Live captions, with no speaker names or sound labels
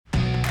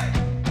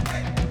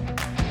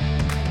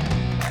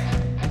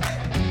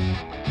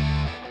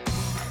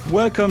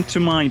Welcome to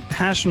my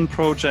passion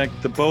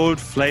project, the Bold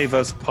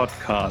Flavors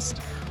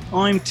podcast.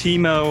 I'm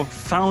Timo,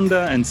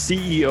 founder and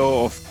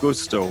CEO of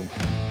Gusto.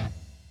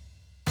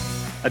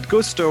 At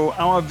Gusto,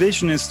 our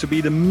vision is to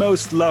be the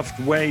most loved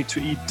way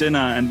to eat dinner,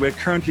 and we're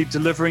currently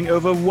delivering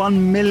over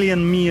 1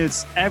 million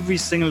meals every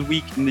single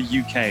week in the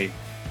UK.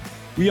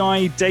 We are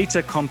a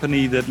data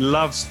company that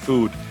loves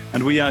food,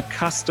 and we are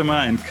customer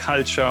and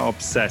culture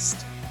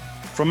obsessed.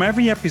 From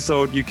every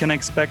episode, you can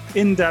expect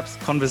in-depth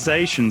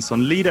conversations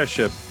on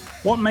leadership,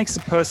 what makes a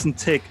person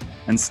tick,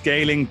 and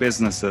scaling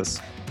businesses.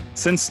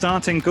 Since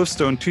starting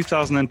Gusto in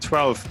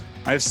 2012,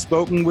 I've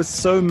spoken with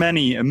so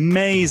many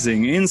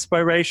amazing,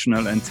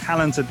 inspirational, and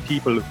talented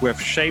people who have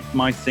shaped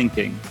my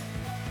thinking.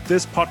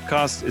 This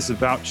podcast is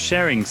about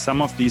sharing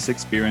some of these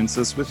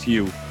experiences with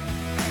you.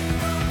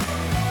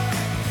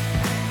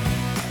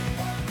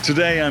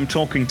 Today I'm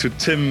talking to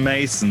Tim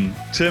Mason.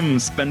 Tim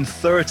spent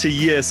 30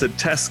 years at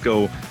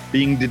Tesco,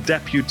 being the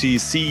deputy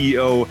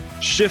CEO,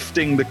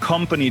 shifting the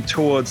company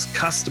towards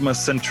customer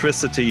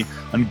centricity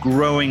and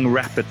growing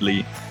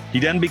rapidly. He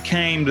then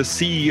became the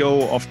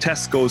CEO of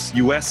Tesco's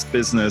US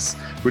business,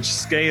 which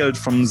scaled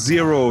from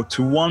 0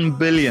 to 1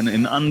 billion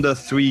in under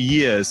 3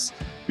 years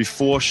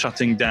before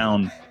shutting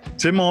down.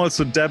 Tim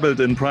also dabbled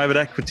in private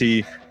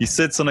equity. He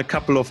sits on a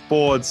couple of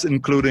boards,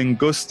 including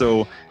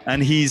Gusto,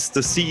 and he's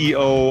the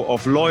CEO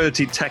of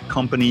loyalty tech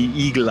company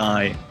Eagle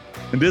Eye.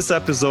 In this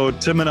episode,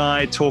 Tim and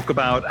I talk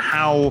about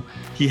how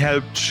he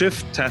helped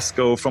shift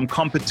Tesco from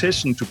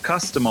competition to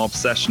customer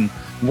obsession,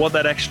 what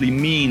that actually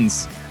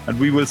means, and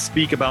we will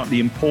speak about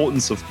the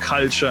importance of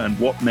culture and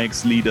what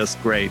makes leaders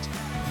great.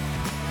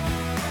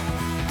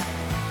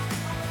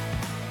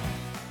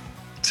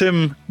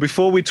 Tim,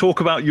 before we talk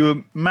about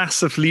your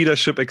massive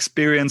leadership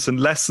experience and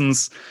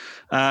lessons,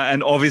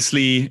 and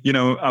obviously,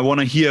 I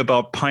want to hear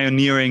about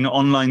pioneering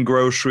online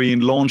grocery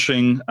and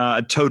launching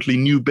a totally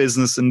new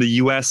business in the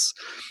US.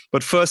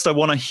 But first, I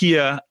want to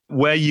hear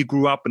where you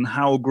grew up and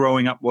how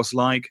growing up was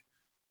like.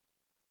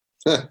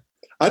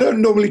 I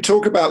don't normally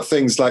talk about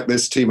things like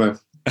this, Timo.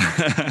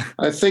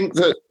 I think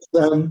that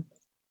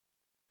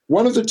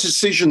one of the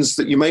decisions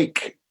that you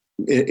make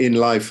in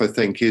life, I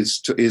think,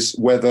 is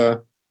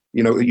whether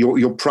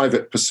your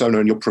private persona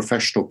and your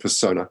professional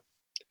persona.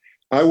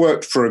 I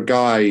worked for a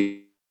guy,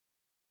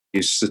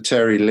 Sir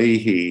Terry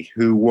Leahy,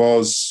 who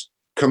was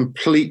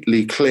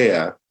completely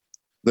clear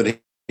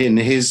that in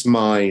his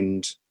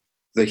mind,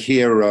 the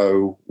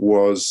hero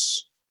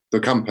was the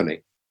company.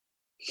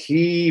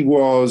 He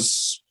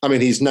was,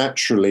 he's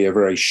naturally a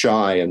very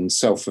shy and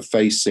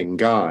self-effacing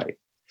guy,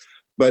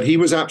 but he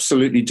was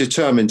absolutely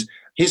determined.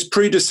 His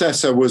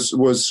predecessor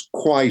was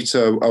quite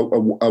a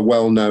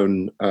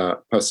well-known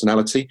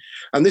personality.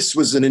 And this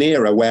was in an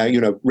era where,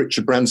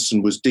 Richard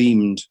Branson was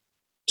deemed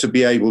to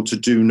be able to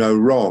do no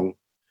wrong.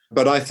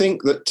 But I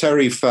think that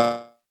Terry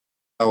felt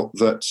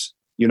that,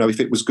 if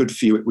it was good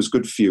for you, it was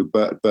good for you,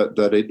 but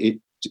that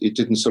it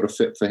didn't sort of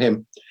fit for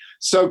him.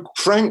 So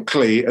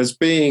frankly, as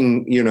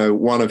being,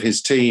 one of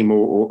his team,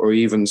 or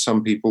even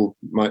some people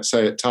might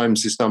say at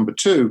times his number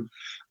two,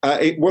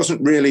 it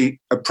wasn't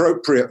really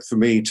appropriate for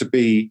me to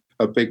be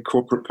a big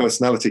corporate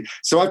personality.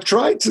 So I've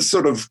tried to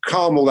sort of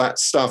calm all that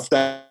stuff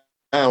down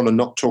and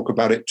not talk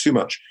about it too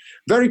much.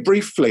 Very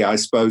briefly, I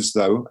suppose,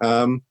 though,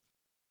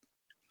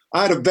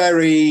 I had a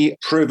very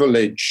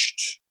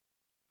privileged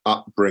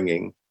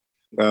upbringing.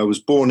 I was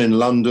born in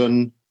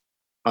London.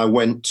 I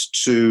went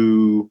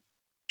to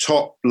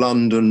top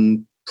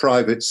London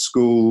private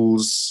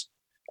schools.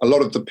 A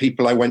lot of the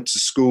people I went to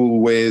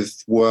school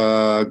with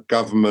were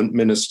government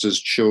ministers'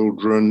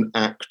 children,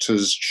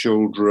 actors'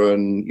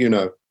 children,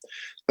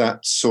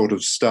 that sort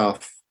of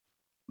stuff.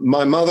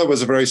 My mother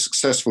was a very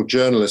successful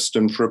journalist,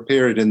 and for a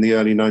period in the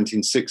early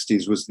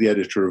 1960s was the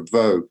editor of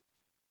Vogue.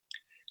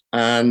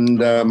 And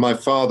my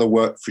father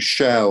worked for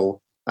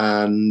Shell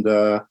and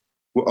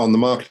on the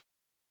marketing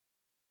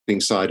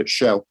side at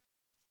Shell.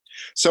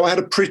 So I had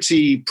a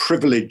pretty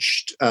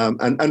privileged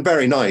and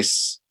very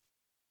nice,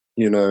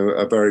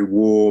 a very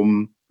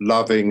warm,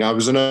 loving. I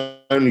was an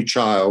only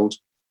child,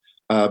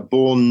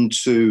 born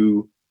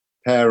to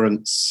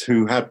parents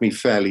who had me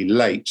fairly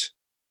late.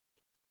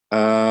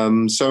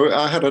 So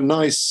I had a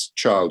nice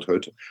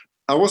childhood.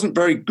 I wasn't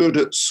very good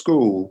at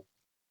school,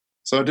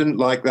 so I didn't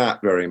like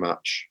that very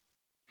much.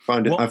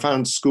 I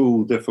found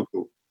school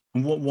difficult.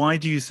 Why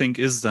do you think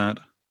is that?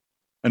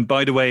 And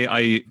by the way,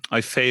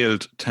 I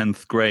failed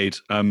 10th grade,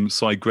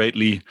 so I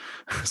greatly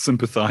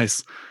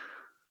sympathize.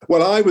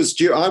 Well, I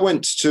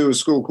went to a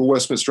school called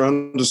Westminster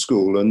Under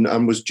School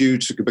and was due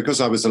to,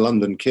 because I was a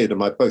London kid and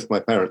both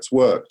my parents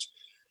worked,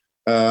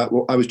 I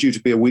was due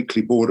to be a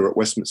weekly boarder at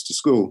Westminster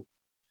School.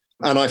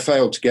 And I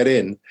failed to get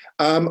in.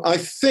 I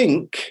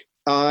think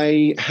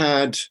I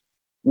had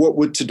what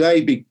would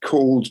today be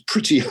called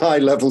pretty high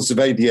levels of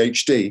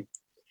ADHD.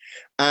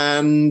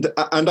 And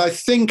I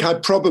think I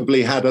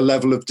probably had a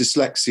level of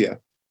dyslexia.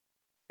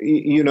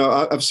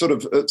 I've sort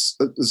of,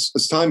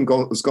 as time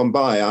has gone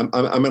by,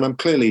 I'm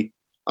clearly,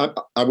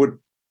 I would,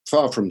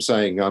 far from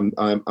saying I'm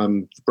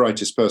the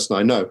brightest person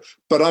I know,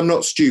 but I'm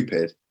not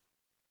stupid.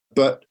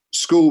 But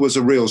school was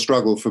a real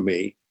struggle for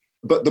me.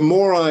 But the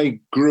more I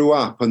grew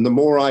up and the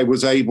more I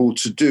was able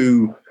to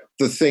do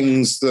the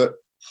things that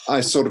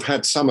I sort of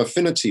had some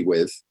affinity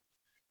with,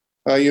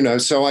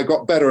 so I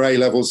got better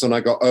A-levels than I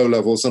got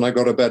O-levels, and I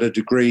got a better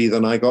degree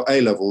than I got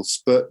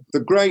A-levels. But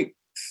the great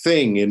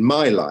thing in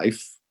my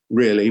life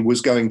really was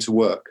going to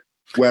work,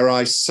 where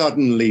I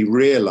suddenly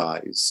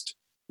realized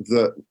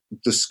that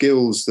the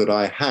skills that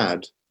I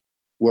had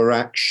were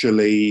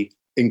actually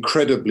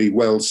incredibly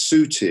well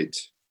suited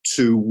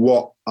to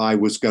what I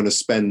was going to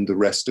spend the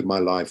rest of my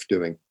life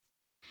doing.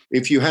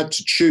 If you had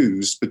to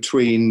choose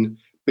between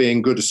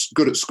being good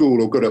at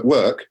school or good at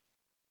work,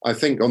 I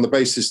think on the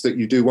basis that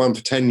you do one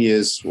for 10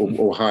 years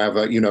or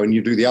however, and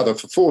you do the other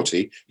for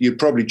 40, you'd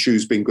probably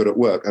choose being good at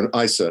work. And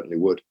I certainly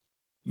would.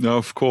 No,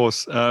 of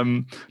course.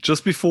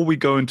 Just before we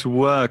go into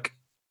work,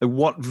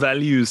 what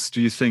values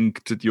do you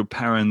think did your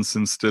parents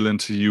instill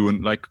into you?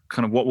 And like,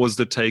 kind of what was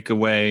the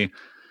takeaway,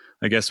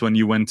 I guess, when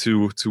you went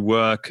to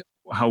work?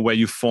 How were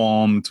you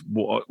formed?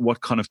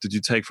 What kind of did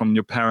you take from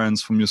your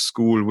parents, from your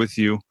school with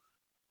you?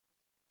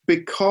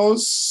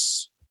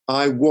 Because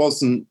I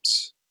wasn't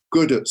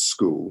good at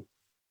school,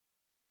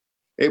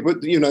 it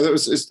would,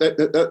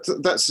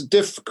 that's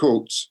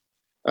difficult.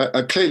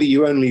 Clearly,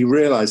 you only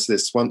realize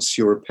this once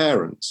you're a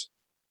parent.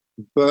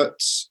 But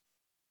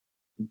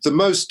the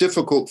most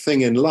difficult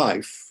thing in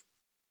life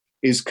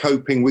is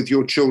coping with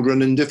your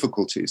children and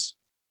difficulties.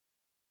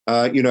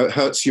 It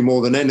hurts you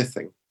more than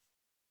anything.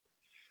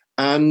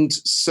 And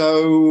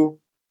so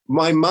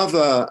my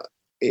mother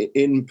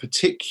in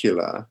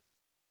particular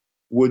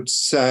would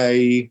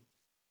say,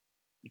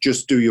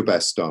 just do your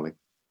best, darling.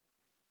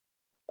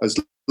 As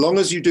long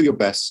as you do your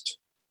best,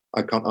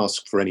 I can't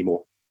ask for any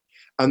more.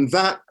 And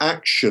that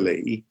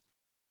actually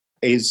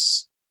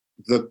is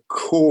the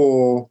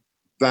core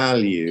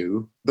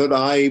value that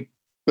I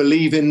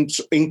believe in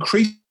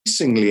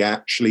increasingly,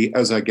 actually,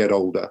 as I get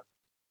older.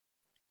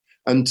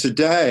 And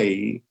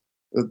today,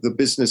 the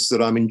business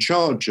that I'm in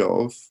charge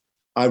of,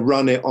 I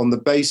run it on the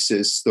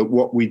basis that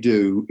what we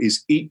do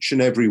is each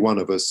and every one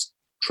of us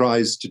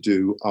tries to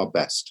do our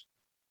best.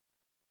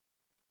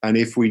 And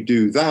if we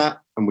do that,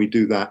 and we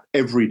do that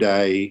every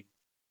day,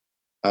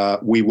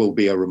 we will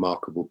be a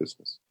remarkable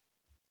business.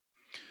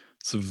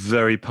 It's a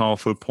very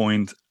powerful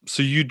point.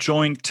 So you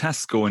joined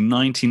Tesco in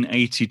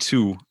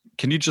 1982.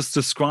 Can you just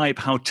describe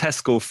how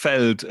Tesco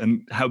felt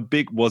and how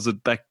big was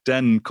it back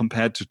then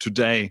compared to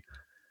today?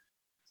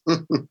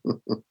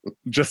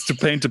 Just to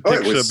paint a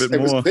picture a bit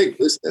more. It was big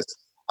business.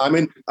 I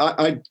mean,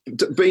 I'd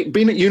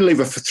been at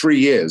Unilever for 3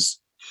 years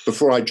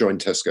before I joined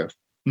Tesco.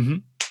 Mm-hmm.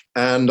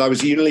 And I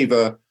was a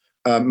Unilever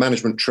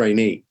management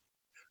trainee.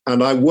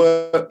 And I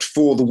worked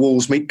for the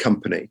Walls Meat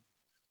Company,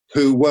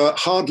 who were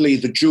hardly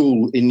the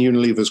jewel in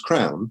Unilever's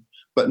crown.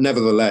 But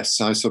nevertheless,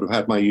 I sort of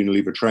had my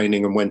Unilever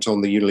training and went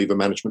on the Unilever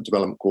management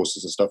development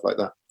courses and stuff like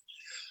that.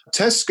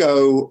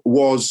 Tesco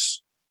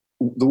was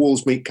the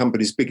Walls Meat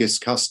Company's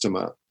biggest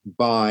customer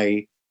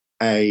by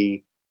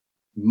a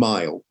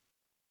mile.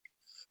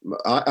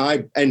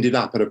 I ended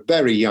up at a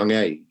very young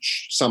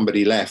age.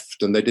 Somebody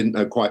left and they didn't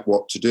know quite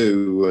what to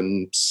do,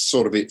 and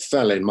sort of it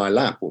fell in my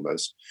lap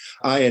almost.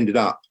 I ended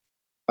up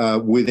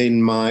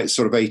within my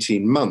sort of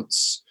 18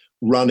 months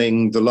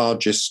running the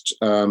largest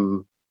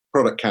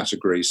product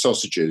category,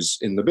 sausages,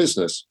 in the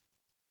business.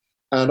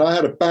 And I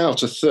had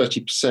about a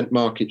 30%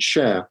 market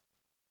share.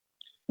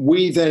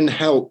 We then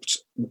helped,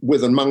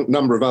 with a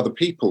number of other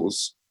people,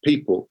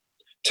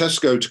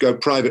 Tesco to go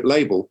private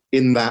label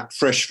in that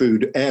fresh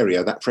food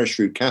area, that fresh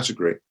food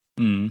category.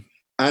 Mm.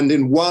 And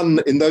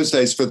in those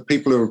days, for the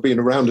people who have been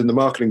around in the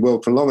marketing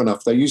world for long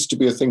enough, there used to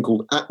be a thing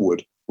called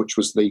Atwood, which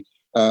was the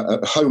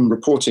home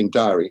reporting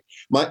diary.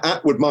 My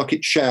Atwood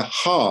market share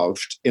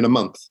halved in a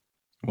month.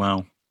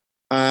 Wow.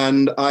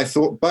 And I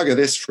thought, bugger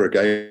this for a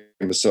game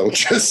of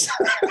soldiers.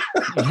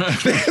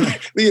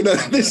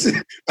 This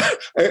is,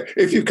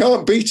 if you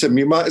can't beat them,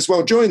 you might as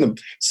well join them.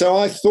 So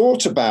I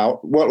thought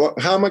about,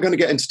 how am I going to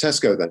get into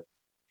Tesco then?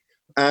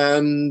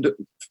 And,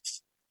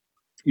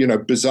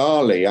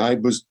 bizarrely, I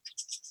was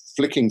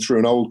flicking through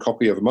an old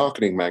copy of a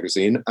marketing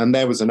magazine, and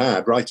there was an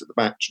ad right at the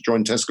back to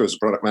join Tesco as a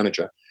product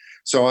manager.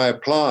 So I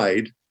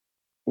applied,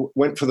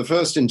 went for the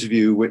first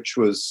interview, which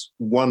was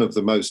one of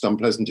the most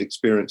unpleasant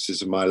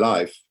experiences of my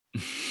life.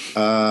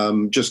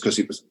 Just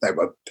because they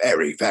were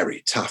very,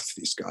 very tough,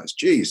 these guys,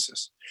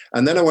 Jesus.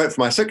 And then I went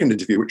for my second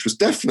interview, which was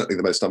definitely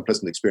the most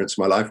unpleasant experience of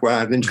my life, where I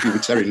had an interview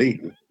with Terry Lee.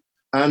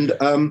 And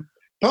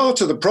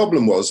part of the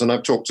problem was, and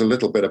I've talked a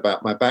little bit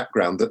about my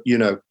background,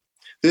 that,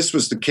 this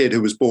was the kid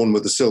who was born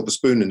with a silver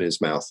spoon in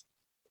his mouth.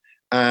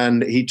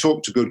 And he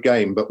talked a good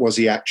game, but was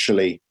he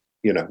actually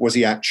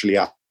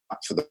up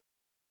for the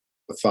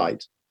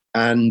fight?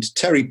 And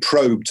Terry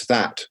probed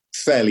that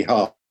fairly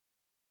hard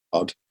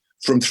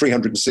from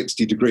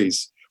 360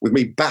 degrees, with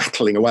me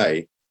battling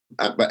away.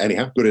 But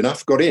anyhow, good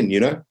enough, got in,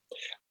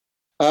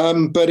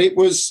 But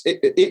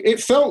it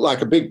felt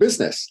like a big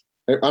business.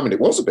 I mean, it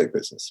was a big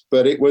business,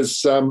 but it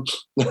was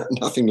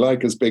nothing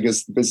like as big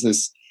as the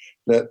business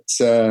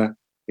that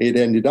it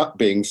ended up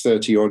being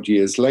 30 odd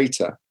years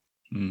later.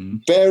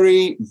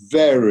 Very,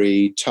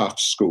 very tough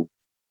school.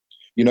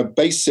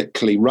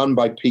 Basically run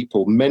by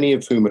people, many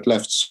of whom had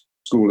left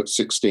school at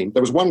 16.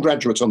 There was one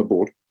graduate on the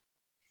board.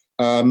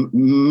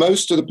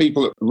 Most of the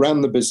people that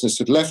ran the business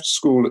had left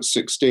school at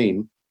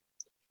 16,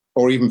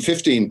 or even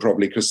 15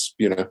 probably, because,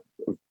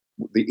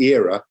 the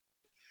era,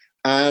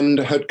 and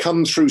had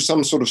come through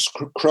some sort of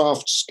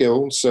craft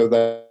skill. So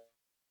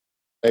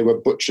they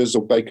were butchers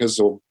or bakers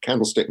or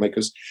candlestick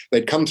makers.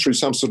 They'd come through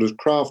some sort of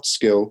craft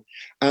skill,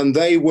 and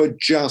they were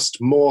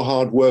just more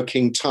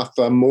hardworking,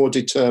 tougher, more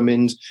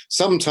determined,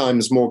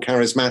 sometimes more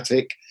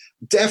charismatic,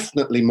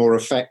 definitely more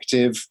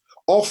effective,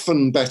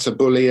 often better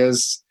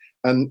bulliers,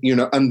 and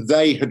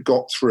they had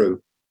got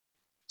through.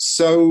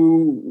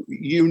 So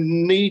you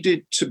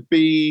needed to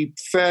be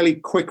fairly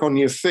quick on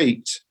your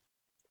feet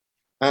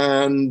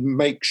and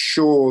make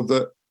sure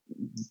that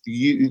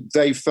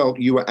they felt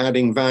you were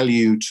adding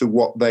value to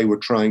what they were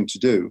trying to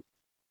do.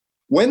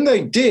 When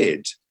they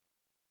did,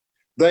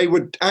 they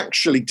were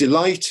actually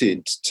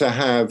delighted to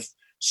have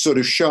sort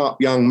of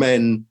sharp young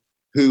men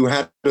who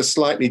had a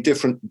slightly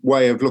different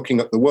way of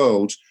looking at the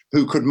world,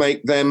 who could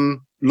make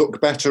them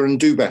look better and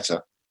do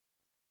better.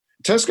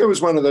 Tesco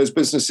was one of those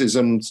businesses,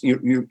 and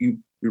you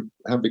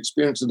have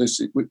experience of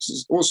this, which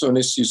is also an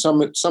issue.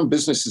 Some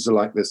businesses are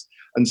like this,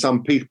 and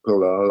some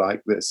people are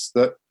like this,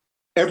 that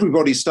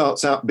everybody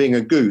starts out being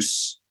a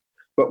goose,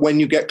 but when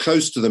you get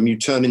close to them, you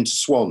turn into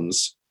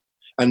swans,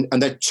 and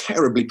they're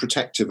terribly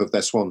protective of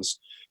their swans.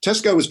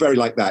 Tesco was very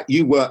like that.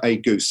 You were a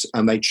goose,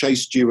 and they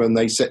chased you, and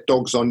they set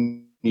dogs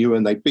on you,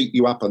 and they beat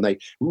you up, and they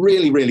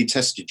really, really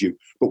tested you.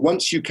 But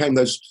once you came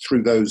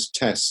through those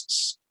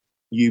tests,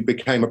 you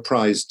became a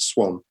prized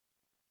swan.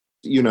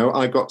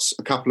 I got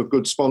a couple of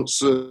good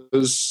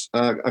sponsors,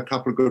 a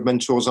couple of good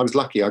mentors. I was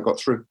lucky I got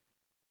through.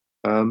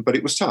 But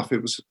it was tough.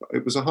 It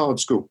was a hard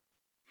school.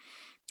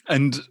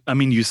 And I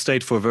mean, you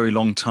stayed for a very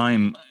long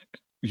time.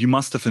 You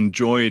must have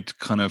enjoyed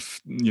kind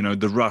of,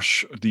 the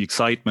rush, the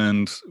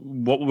excitement.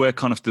 What were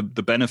kind of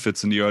the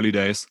benefits in the early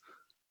days?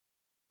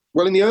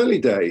 Well, in the early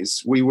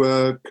days, we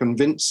were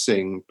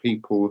convincing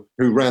people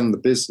who ran the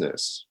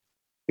business,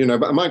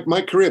 but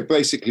my career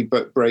basically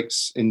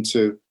breaks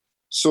into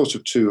sort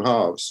of two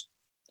halves.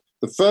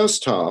 The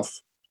first half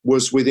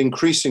was with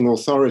increasing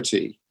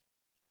authority,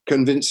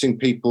 convincing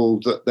people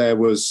that there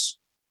was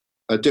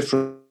a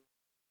different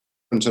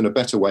and a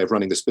better way of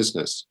running this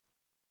business.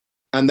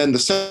 And then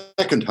the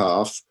second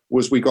half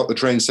was we got the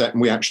train set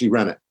and we actually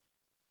ran it.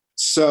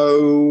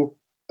 So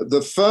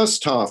the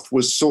first half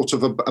was sort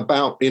of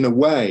about, in a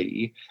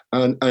way,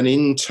 an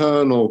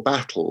internal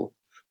battle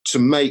to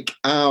make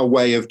our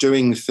way of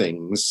doing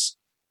things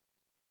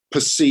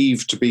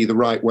perceived to be the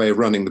right way of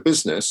running the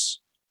business.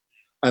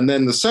 And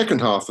then the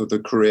second half of the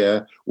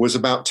career was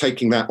about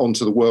taking that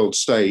onto the world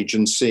stage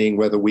and seeing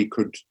whether we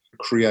could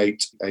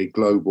create a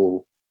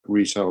global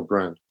retail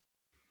brand.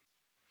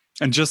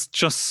 And just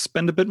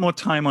spend a bit more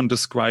time on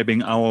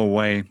describing our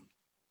way.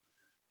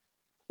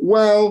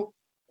 Well,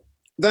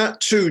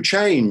 that too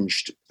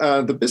changed.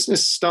 The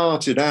business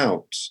started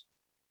out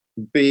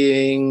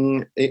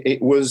being,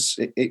 it was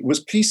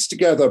pieced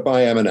together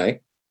by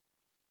M&A.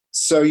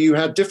 So you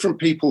had different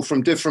people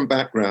from different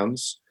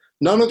backgrounds.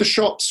 None of the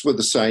shops were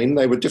the same.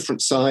 They were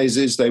different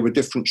sizes. They were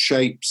different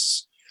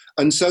shapes.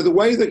 And so the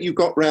way that you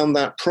got around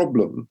that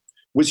problem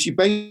was you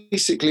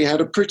basically had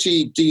a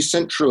pretty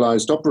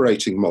decentralized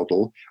operating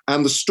model,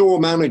 and the store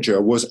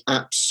manager was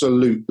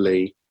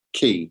absolutely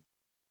key.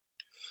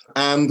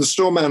 And the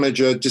store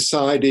manager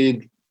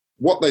decided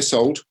what they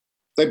sold.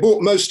 They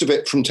bought most of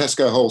it from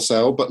Tesco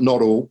Wholesale, but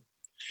not all.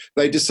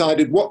 They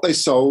decided what they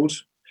sold.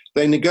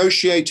 They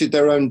negotiated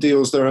their own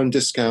deals, their own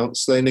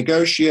discounts. They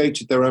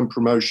negotiated their own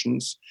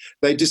promotions.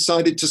 They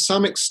decided to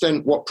some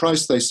extent what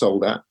price they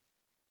sold at.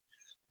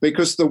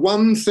 Because the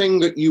one thing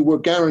that you were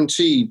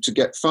guaranteed to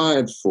get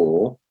fired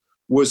for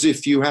was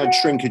if you had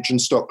shrinkage and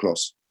stock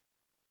loss.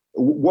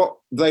 What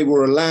they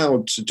were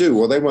allowed to do,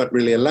 or they weren't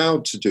really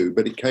allowed to do,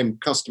 but it became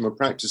customer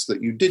practice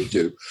that you did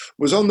do,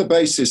 was on the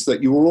basis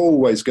that you were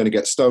always going to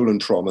get stolen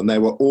from, and they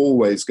were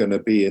always going to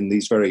be in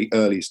these very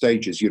early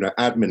stages,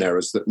 admin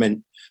errors that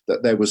meant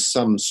that there was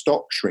some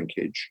stock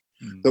shrinkage.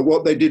 That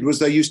what they did was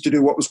they used to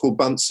do what was called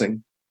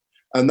buntzing.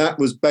 And that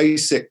was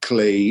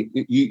basically,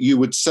 you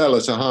would sell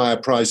at a higher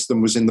price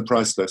than was in the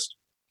price list.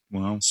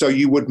 Wow. So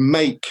you would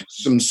make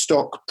some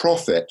stock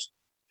profit.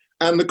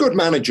 And the good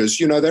managers,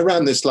 they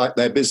ran this like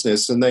their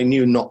business, and they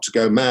knew not to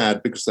go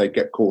mad because they'd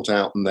get caught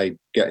out and they'd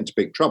get into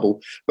big trouble.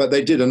 But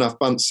they did enough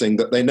buntzing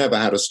that they never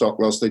had a stock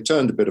loss. They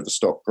turned a bit of a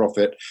stock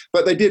profit,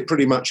 but they did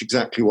pretty much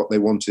exactly what they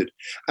wanted.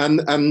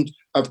 And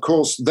of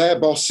course, their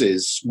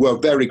bosses were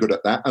very good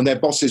at that, and their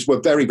bosses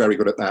were very, very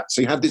good at that.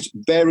 So you had this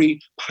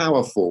very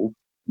powerful,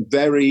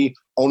 very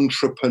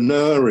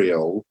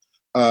entrepreneurial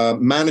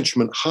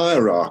management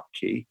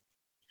hierarchy.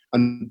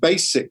 And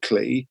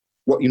basically,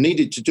 what you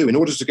needed to do in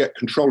order to get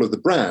control of the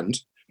brand,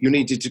 you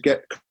needed to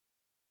get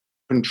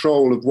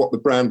control of what the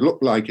brand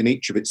looked like in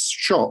each of its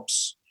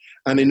shops.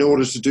 And in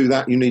order to do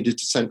that, you needed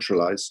to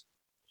centralize.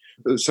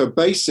 So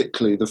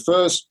basically, the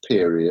first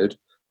period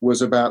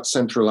was about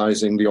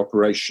centralizing the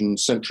operation,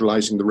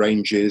 centralizing the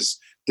ranges,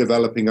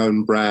 developing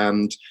own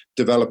brand,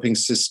 developing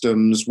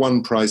systems,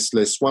 one price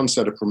list, one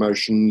set of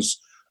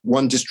promotions,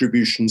 one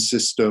distribution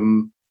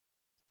system,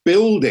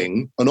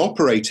 building an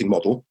operating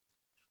model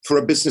for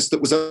a business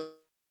that was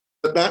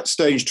at that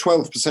stage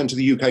 12% of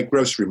the UK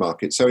grocery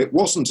market. So it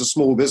wasn't a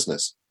small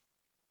business.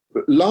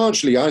 But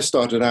largely, I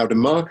started out in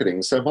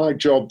marketing. So my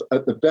job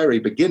at the very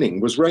beginning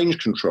was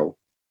range control.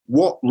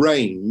 What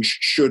range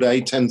should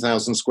a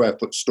 10,000 square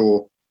foot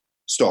store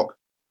stock?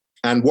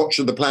 And what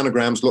should the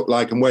planograms look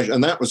like? And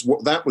that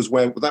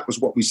was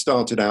what we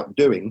started out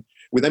doing.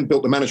 We then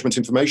built the management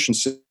information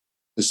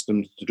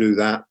system to do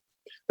that.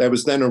 There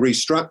was then a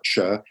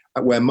restructure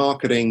where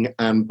marketing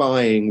and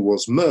buying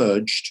was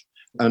merged,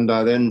 and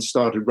I then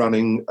started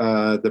running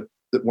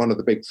one of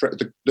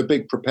the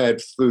big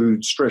prepared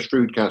food, fresh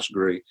food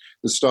category,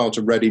 the start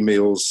of ready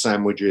meals,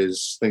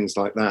 sandwiches, things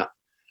like that.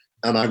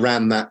 And I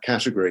ran that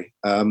category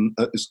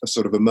as a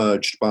sort of a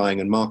merged buying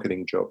and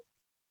marketing job.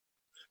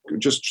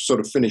 Just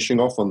sort of finishing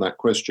off on that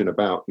question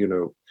about,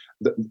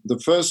 the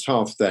first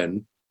half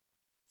then,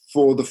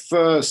 for the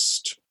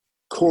first,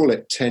 call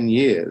it 10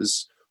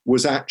 years,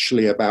 was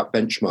actually about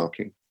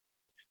benchmarking.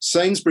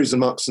 Sainsbury's and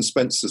Marks and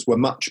Spencer's were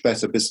much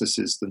better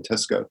businesses than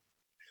Tesco.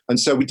 And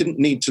so we didn't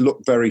need to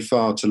look very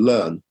far to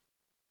learn.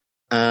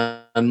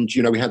 And,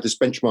 we had this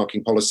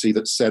benchmarking policy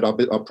that said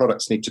our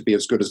products need to be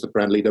as good as the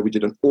brand leader. We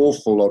did an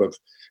awful lot of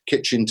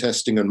kitchen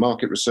testing and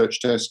market research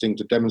testing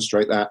to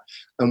demonstrate that.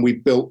 And we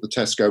built the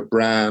Tesco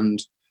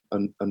brand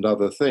and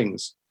other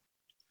things.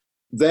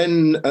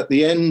 Then at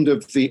the end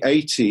of the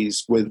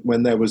 80s,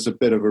 when there was a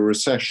bit of a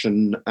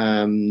recession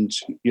and,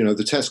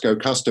 the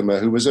Tesco customer,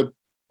 who was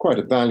quite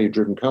a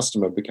value-driven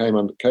customer, came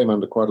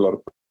under quite a lot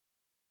of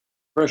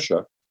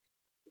pressure.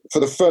 For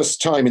the first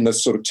time in the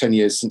sort of 10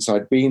 years since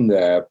I'd been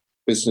there,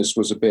 business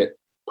was a bit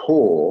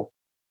poor.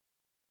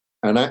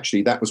 And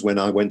actually, that was when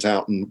I went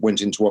out and went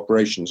into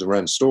operations and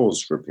ran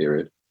stores for a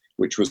period,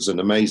 which was an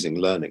amazing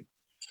learning.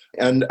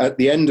 And at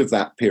the end of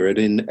that period,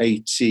 in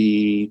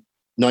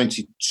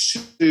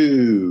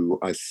 92,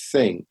 I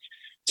think,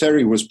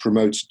 Terry was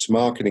promoted to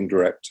marketing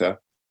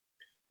director.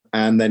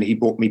 And then he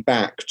brought me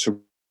back to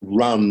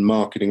run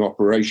marketing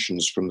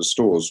operations from the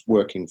stores,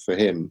 working for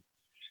him.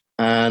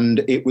 And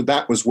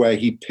that was where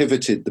he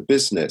pivoted the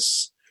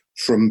business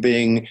from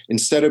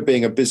instead of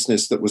being a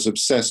business that was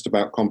obsessed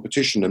about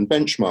competition and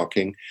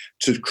benchmarking,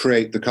 to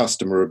create the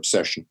customer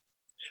obsession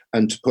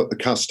and to put the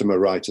customer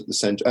right at the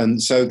center.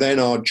 And so then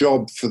our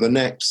job for the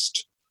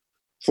next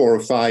 4 or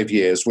 5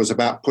 years was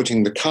about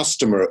putting the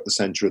customer at the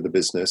center of the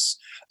business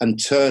and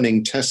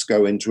turning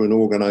Tesco into an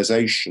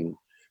organization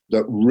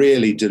that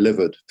really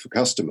delivered for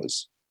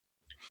customers.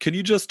 Can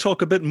you just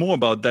talk a bit more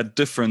about that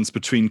difference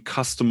between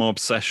customer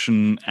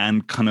obsession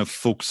and kind of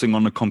focusing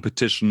on the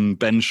competition,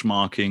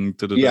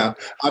 benchmarking? Yeah,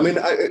 I mean,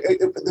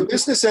 the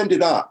business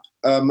ended up,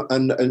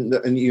 and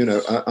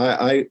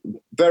I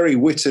very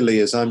wittily,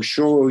 as I'm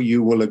sure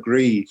you will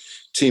agree,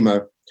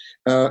 Timo,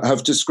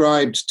 have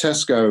described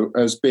Tesco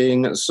as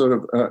being sort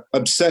of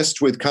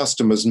obsessed with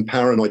customers and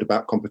paranoid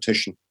about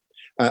competition.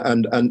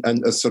 And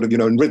sort of,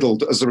 and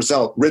riddled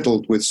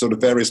with sort of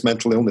various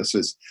mental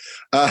illnesses.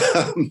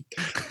 So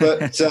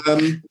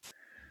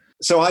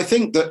I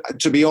think that,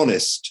 to be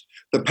honest,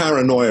 the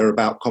paranoia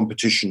about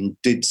competition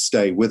did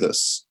stay with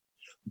us.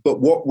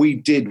 But what we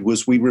did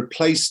was we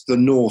replaced the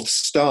North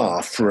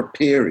Star for a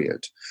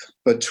period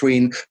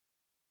between.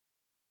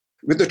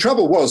 But the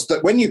trouble was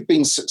that when you've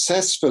been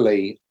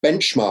successfully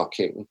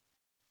benchmarking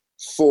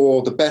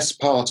for the best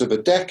part of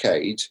a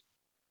decade,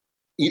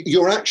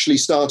 you're actually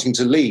starting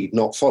to lead,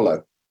 not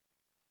follow.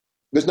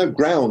 There's no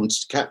ground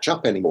to catch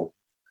up anymore.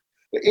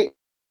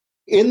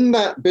 In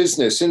that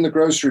business, in the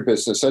grocery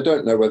business, I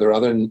don't know whether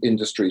other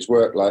industries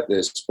work like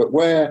this, but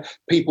where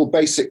people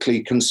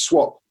basically can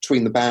swap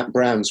between the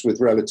brands with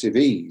relative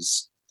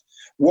ease,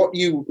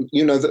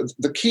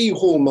 the key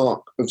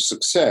hallmark of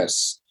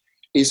success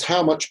is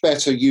how much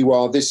better you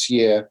are this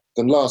year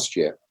than last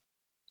year.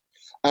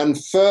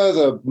 And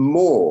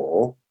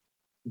furthermore,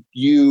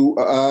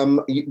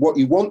 what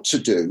you want to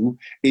do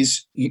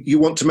is you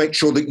want to make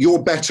sure that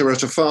you're better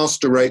at a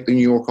faster rate than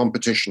your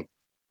competition.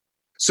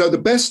 So the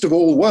best of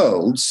all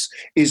worlds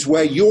is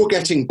where you're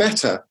getting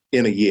better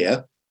in a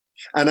year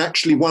and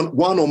actually one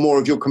or more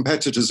of your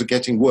competitors are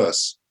getting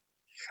worse.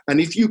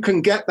 And if you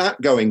can get that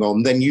going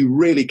on, then you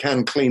really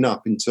can clean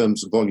up in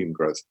terms of volume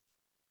growth.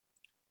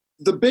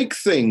 The big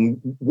thing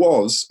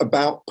was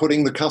about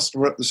putting the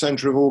customer at the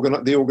center of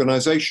the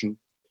organization.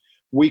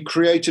 We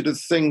created a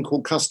thing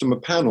called customer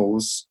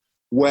panels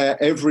where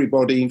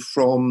everybody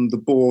from the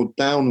board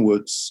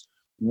downwards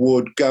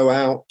would go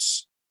out.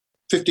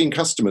 15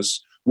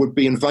 customers would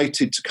be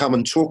invited to come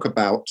and talk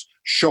about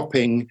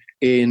shopping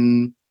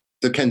in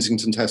the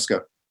Kensington Tesco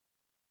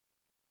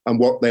and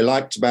what they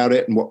liked about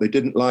it and what they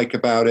didn't like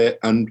about it.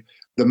 And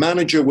the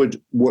manager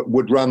would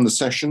run the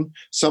session.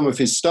 Some of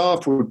his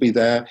staff would be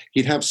there.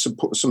 He'd have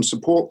some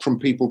support from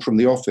people from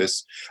the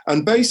office.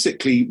 And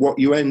basically what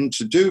you end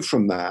to do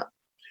from that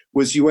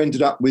was you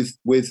ended up with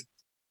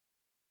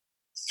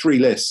 3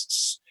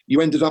 lists. you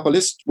ended up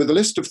with a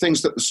list of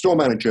things that the store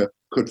manager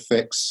could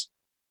fix.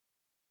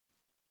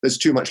 There's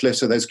too much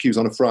litter, there's queues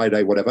on a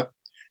Friday, whatever.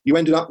 You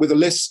ended up with a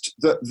list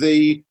that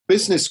the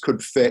business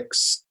could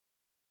fix.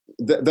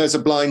 There's a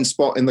blind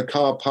spot in the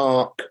car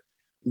park,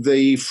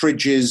 the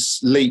fridges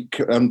leak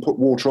and put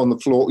water on the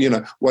floor,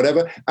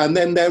 whatever. And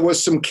then there were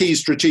some key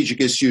strategic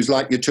issues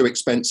like you're too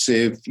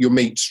expensive, your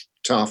meat's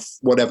tough,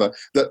 whatever,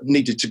 that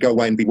needed to go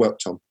away and be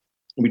worked on.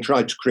 And we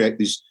tried to create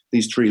these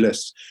 3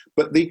 lists.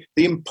 But the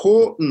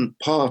important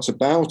part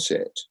about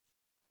it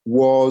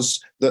was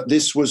that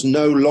this was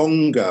no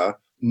longer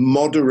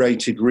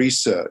moderated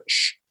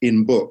research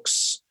in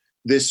books.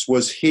 This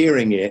was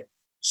hearing it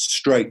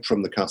straight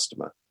from the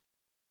customer.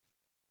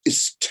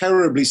 It's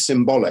terribly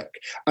symbolic.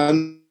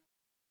 And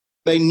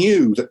they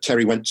knew that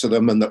Terry went to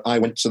them and that I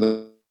went to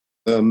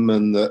them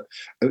and that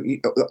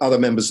other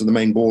members of the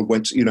main board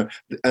went to,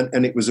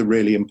 and it was a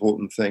really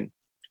important thing.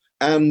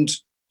 And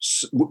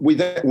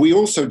we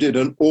also did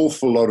an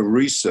awful lot of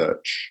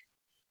research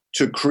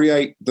to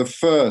create the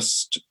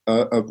first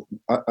of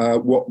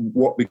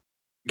what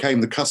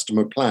became the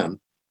customer plan.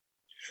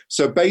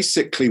 So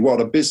basically what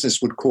a business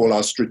would call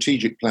our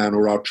strategic plan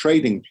or our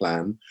trading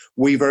plan,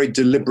 we very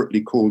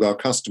deliberately called our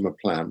customer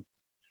plan.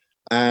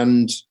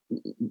 And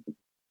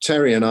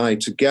Terry and I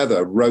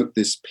together wrote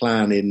this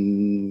plan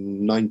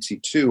in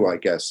 92, I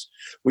guess,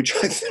 which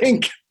I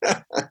think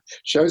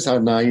shows how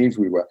naive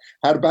we were.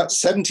 Had about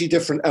 70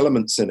 different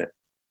elements in it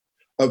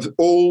of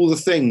all the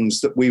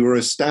things that we were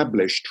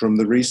established from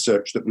the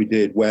research that we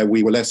did, where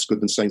we were less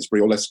good than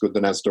Sainsbury or less good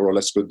than Asda or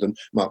less good than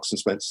Marks and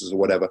Spencer's or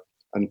whatever,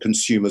 and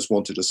consumers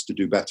wanted us to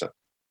do better.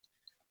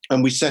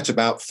 And we set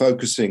about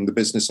focusing the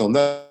business on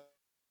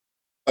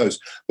those.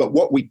 But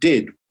what we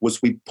did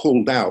was we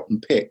pulled out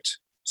and picked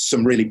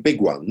some really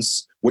big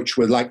ones, which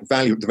were like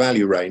the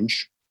value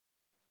range,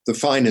 the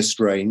Finest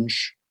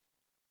range,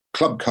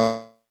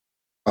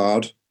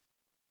 Clubcard,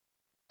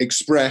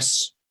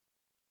 Express,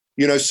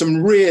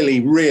 some really,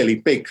 really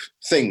big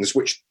things,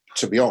 which,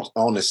 to be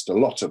honest, a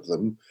lot of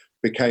them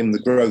became the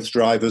growth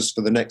drivers for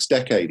the next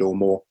decade or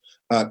more,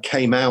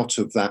 came out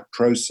of that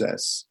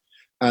process.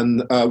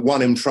 And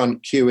one in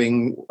front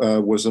queuing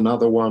was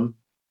another one.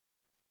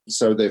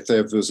 So if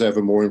there was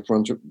ever more than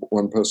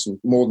one person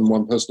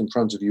in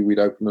front of you, we'd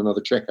open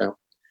another checkout.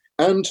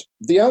 And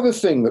the other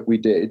thing that we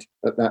did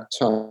at that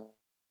time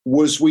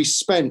was we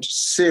spent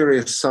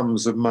serious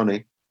sums of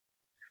money.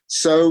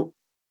 So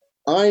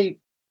I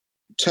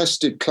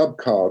tested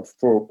Clubcard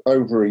for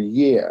over a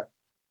year.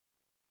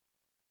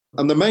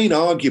 And the main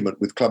argument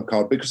with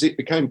Clubcard, because it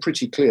became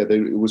pretty clear that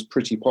it was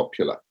pretty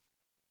popular,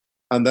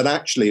 and that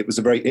actually it was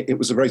a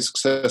very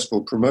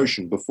successful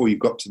promotion before you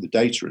got to the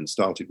data and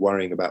started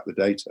worrying about the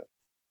data.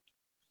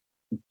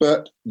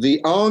 But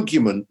the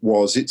argument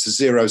was it's a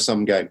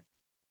zero-sum game,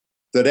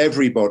 that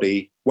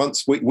everybody,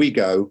 once we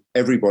go,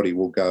 everybody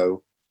will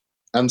go.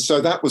 And so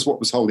that was what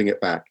was holding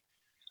it back.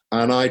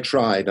 And I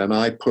tried and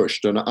I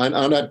pushed, and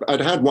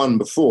I'd had one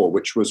before,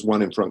 which was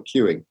one in front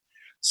queuing.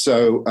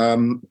 So,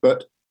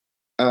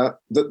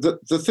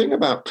 the thing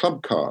about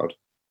Clubcard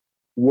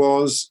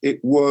was it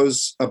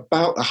was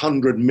about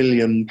 £100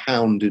 million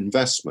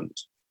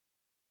investment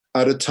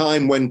at a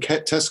time when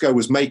Tesco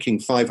was making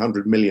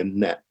 500 million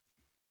net.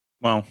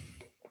 Wow.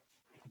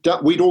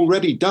 We'd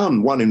already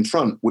done one in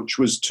front, which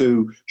was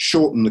to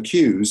shorten the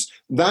queues.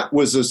 That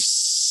was a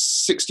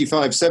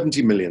 65,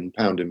 70 million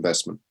pound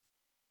investment.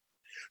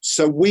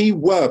 So we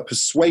were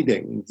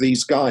persuading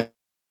these guys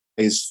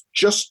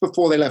just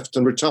before they left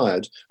and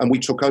retired and we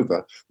took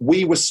over.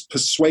 We were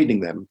persuading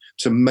them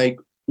to make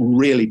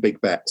really big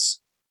bets.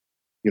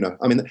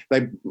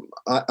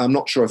 I'm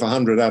not sure if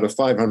 100 out of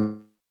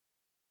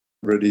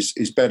 500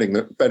 is betting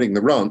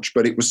the ranch,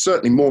 but it was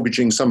certainly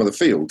mortgaging some of the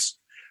fields.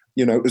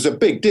 It was a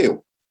big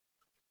deal.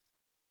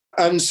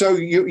 And so,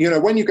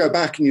 when you go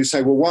back and you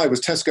say, well, why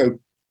was Tesco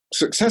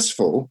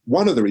successful?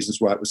 One of the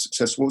reasons why it was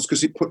successful was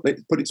because it put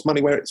its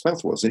money where its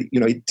mouth was.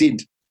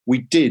 We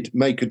did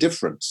make a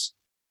difference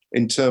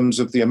in terms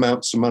of the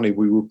amounts of money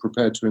we were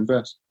prepared to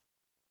invest.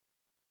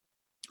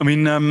 I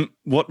mean,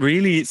 what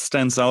really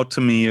stands out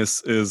to me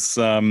is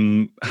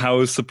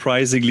how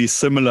surprisingly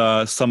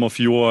similar some of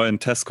your and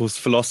Tesco's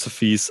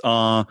philosophies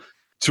are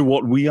to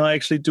what we are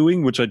actually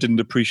doing, which I didn't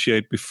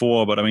appreciate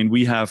before. But I mean,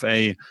 we have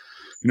a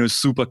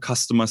super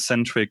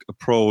customer-centric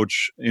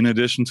approach. In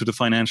addition to the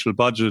financial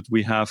budget,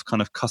 we have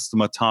kind of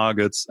customer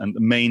targets, and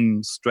the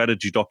main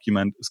strategy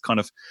document is kind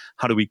of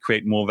how do we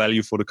create more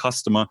value for the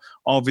customer.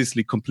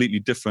 Obviously, completely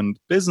different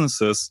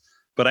businesses,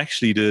 but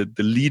actually the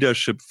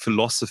leadership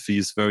philosophy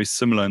is very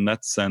similar in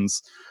that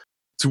sense.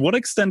 To what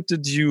extent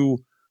did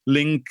you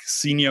link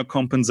senior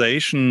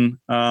compensation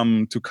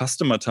to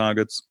customer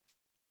targets?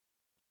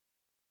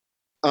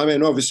 I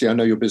mean, obviously, I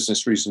know your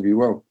business reasonably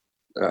well,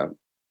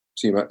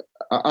 Timo.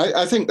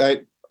 I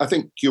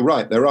think you're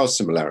right. There are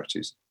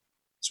similarities.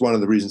 It's one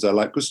of the reasons I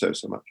like Gousto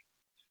so much.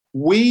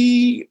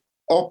 We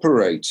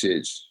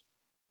operated.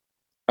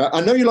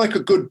 I know you like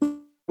a good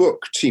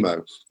book,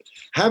 Timo.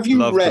 Have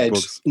you read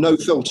No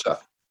Filter?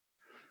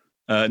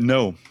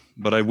 No,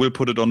 but I will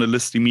put it on the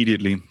list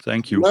immediately.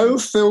 Thank you. No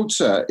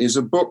Filter is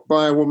a book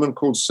by a woman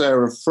called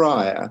Sarah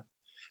Fryer,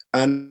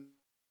 and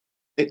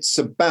it's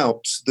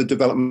about the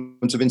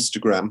development of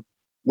Instagram,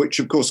 which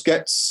of course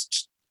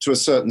gets to a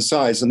certain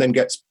size and then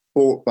gets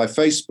bought by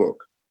Facebook.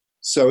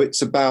 So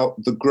it's about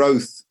the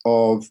growth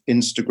of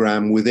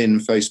Instagram within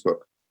Facebook.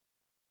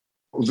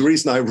 The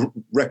reason I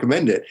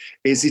recommend it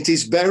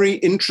is very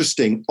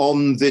interesting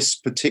on this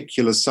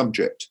particular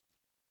subject,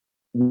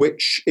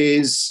 which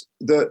is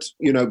that,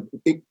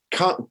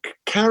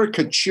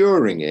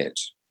 caricaturing it,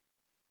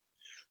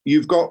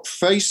 you've got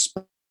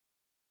Facebook,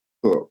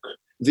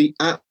 the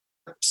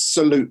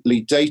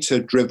absolutely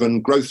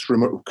data-driven,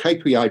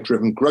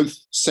 KPI-driven,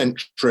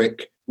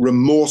 growth-centric,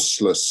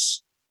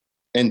 remorseless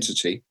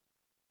entity.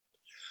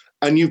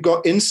 And you've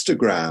got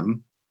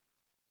Instagram,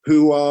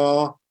 who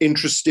are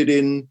interested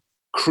in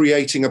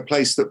creating a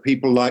place that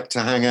people like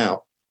to hang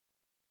out.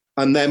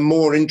 And they're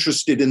more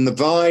interested in the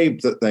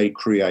vibe that they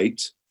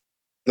create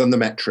than the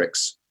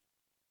metrics.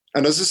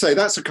 And as I say,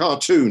 that's a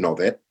cartoon of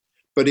it.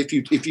 But if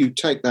you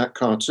take that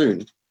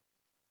cartoon,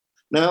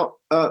 now,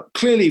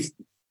 clearly,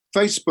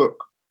 Facebook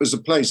is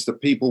a place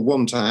that people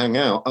want to hang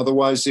out.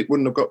 Otherwise, it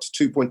wouldn't have got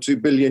to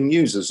 2.2 billion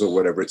users or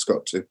whatever it's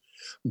got to.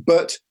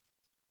 But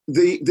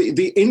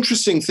the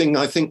interesting thing,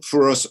 I think,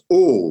 for us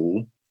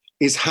all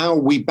is how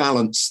we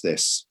balance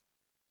this.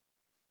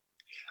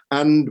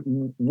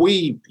 And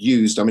we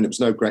used, it was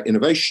no great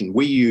innovation.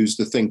 We used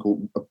a thing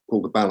called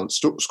the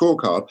balanced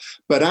scorecard,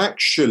 but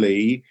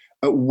actually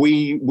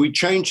we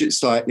changed it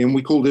slightly and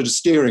we called it a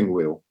steering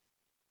wheel.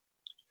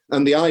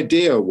 And the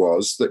idea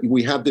was that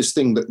we had this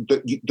thing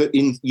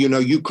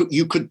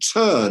you could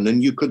turn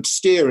and you could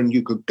steer and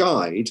you could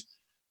guide,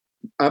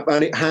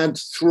 and it had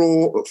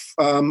four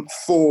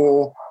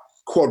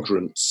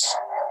quadrants.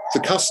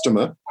 The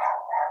customer,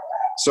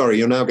 sorry,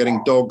 you're now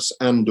getting dogs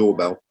and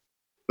doorbell,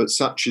 but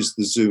such is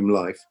the Zoom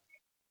life.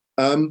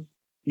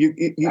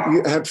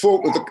 You had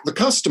four, the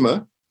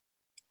customer,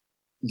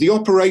 the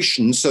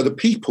operations, so the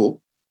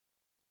people,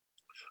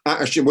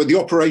 the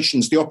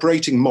operations, the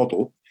operating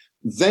model,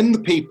 then the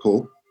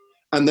people,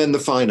 and then the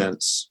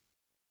finance.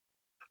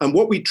 And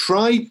what we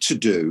tried to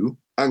do,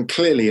 and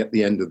clearly at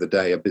the end of the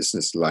day, a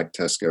business like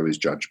Tesco is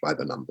judged by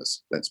the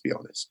numbers, let's be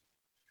honest.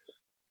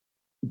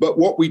 But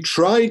what we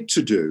tried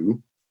to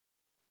do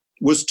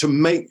was to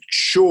make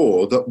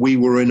sure that we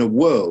were in a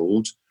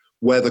world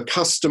where the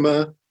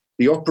customer,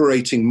 the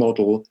operating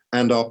model,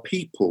 and our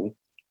people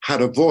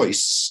had a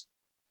voice,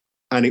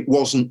 and it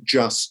wasn't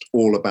just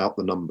all about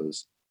the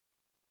numbers.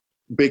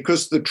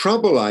 Because the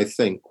trouble, I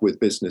think,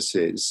 with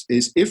businesses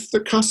is if the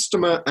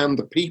customer and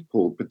the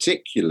people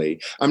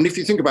particularly, if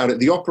you think about it,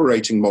 the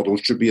operating model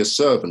should be a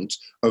servant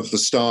of the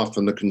staff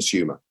and the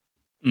consumer.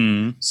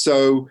 Mm.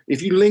 So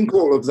if you link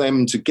all of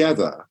them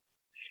together,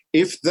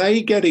 if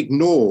they get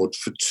ignored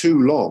for too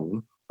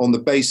long on the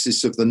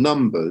basis of the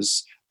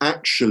numbers,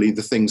 actually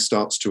the thing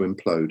starts to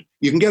implode.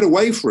 You can get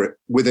away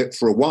with it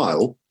for a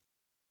while.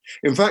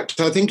 In fact,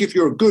 I think if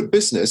you're a good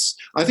business,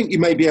 I think you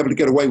may be able to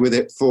get away with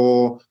it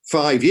for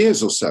 5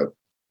 years or so,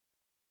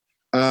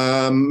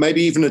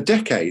 maybe even a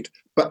decade.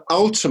 But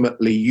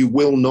ultimately, you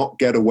will not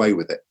get away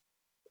with it.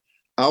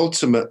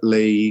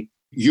 Ultimately,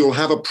 you'll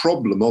have a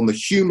problem on the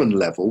human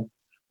level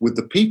with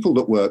the people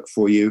that work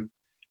for you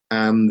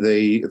and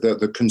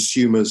the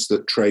consumers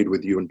that trade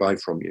with you and buy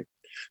from you.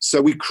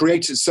 So we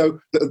created,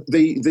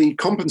 the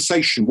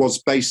compensation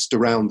was based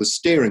around the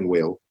steering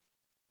wheel.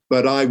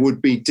 But I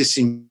would be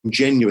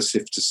disingenuous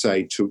if to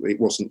say it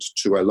wasn't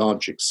to a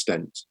large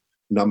extent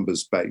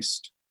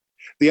numbers-based.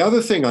 The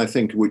other thing I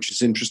think which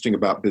is interesting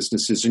about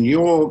businesses, and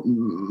you're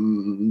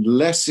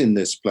less in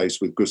this place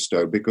with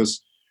Gusto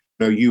because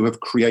you have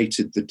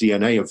created the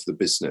DNA of the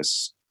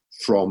business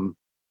from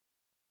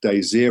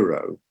day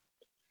zero,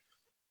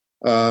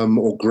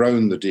 or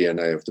grown the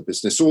DNA of the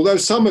business, although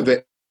some of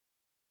it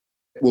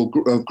will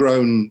have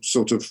grown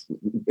sort of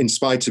in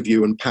spite of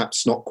you and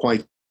perhaps not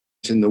quite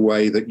in the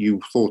way that you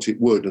thought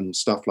it would and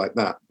stuff like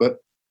that. But,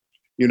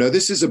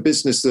 this is a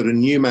business that a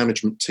new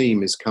management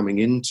team is coming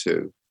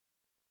into.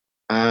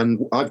 And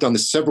I've done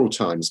this several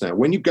times now.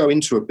 When you go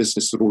into a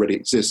business that already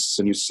exists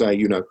and you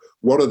say,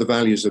 what are the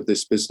values of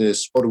this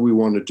business? What do we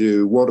want to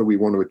do? What do we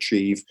want to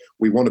achieve?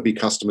 We want to be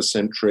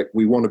customer-centric.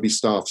 We want to be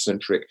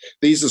staff-centric.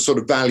 These are sort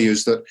of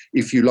values that,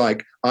 if you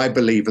like, I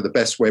believe are the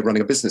best way of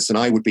running a business. And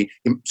I would be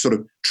sort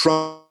of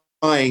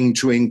trying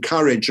to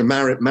encourage a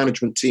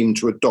management team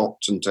to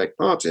adopt and take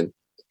part in.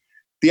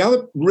 The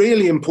other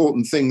really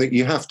important thing that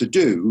you have to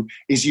do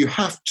is you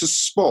have to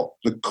spot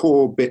the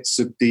core bits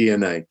of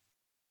DNA.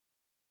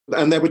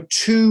 And there were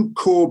two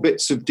core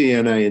bits of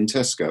DNA in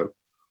Tesco.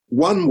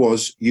 One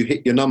was you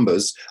hit your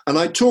numbers. And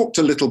I talked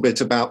a little bit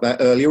about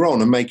that earlier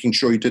on and making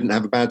sure you didn't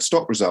have a bad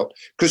stock result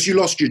because you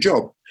lost your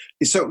job.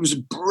 So it was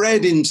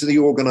bred into the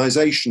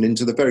organization,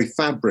 into the very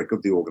fabric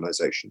of the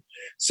organization.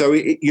 So,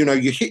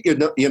 you hit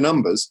your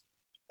numbers.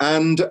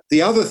 And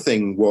the other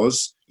thing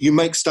was you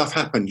make stuff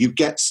happen. You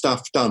get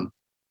stuff done.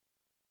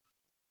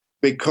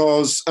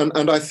 Because,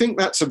 and I think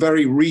that's a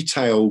very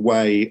retail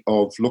way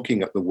of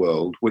looking at the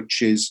world,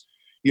 which is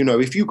You know,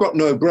 if you've got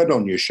no bread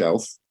on your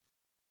shelf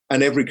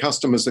and every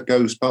customer that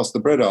goes past the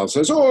bread aisle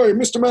says, "Oh,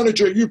 Mr.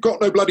 Manager, you've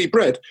got no bloody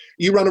bread,"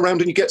 you run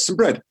around and you get some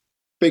bread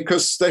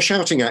because they're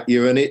shouting at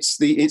you, and it's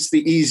the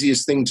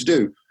easiest thing to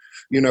do.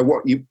 You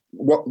know,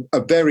 what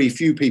a very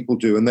few people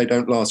do, and they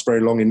don't last very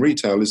long in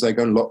retail, is they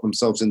go and lock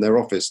themselves in their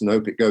office and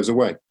hope it goes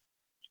away.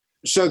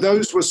 So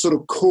those were sort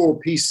of core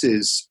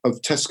pieces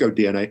of Tesco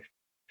DNA.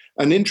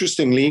 And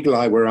interestingly, Eagle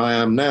Eye, where I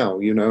am now,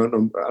 you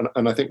know,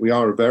 and I think we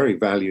are a very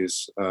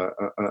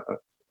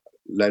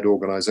values-led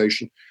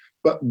organization,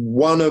 but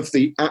one of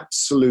the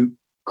absolute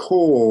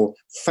core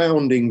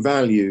founding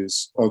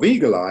values of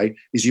Eagle Eye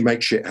is you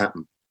make shit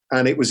happen.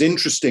 And it was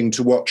interesting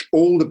to watch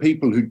all the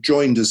people who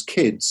joined as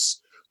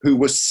kids who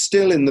were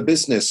still in the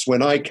business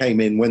when I came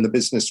in, when the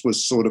business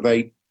was sort of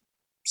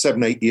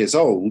 7, 8 years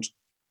old.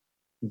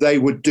 They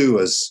were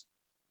doers.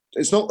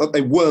 It's not that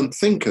they weren't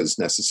thinkers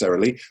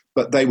necessarily,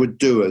 but they were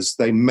doers.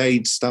 They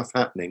made stuff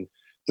happening.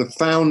 The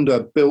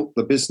founder built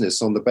the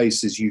business on the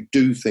basis you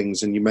do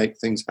things and you make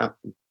things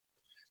happen.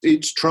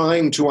 It's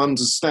trying to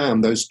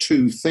understand those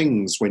two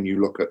things when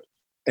you look at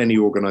any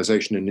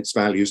organization and its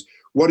values.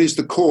 What is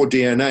the core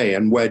DNA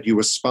and where do you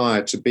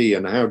aspire to be,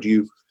 and how do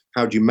you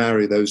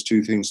marry those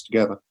two things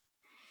together?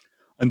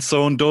 And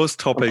so on those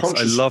topics,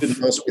 I love... You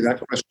didn't ask me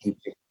that question.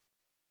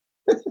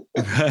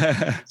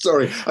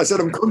 Sorry, I said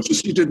I'm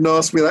conscious you didn't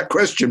ask me that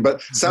question,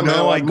 but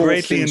somehow I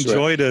greatly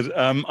enjoyed it.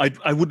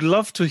 I would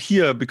love to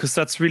hear, because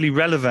that's really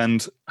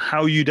relevant,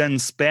 how you then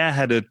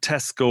spearheaded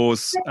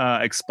Tesco's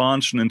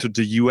expansion into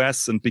the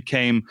US and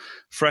became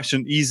Fresh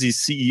and Easy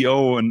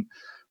CEO. And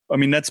I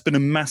mean, that's been a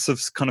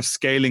massive kind of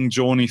scaling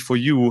journey for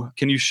you.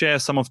 Can you share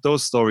some of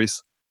those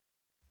stories?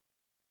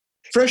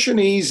 Fresh and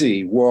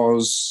Easy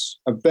was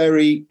a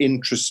very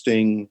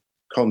interesting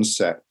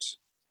concept.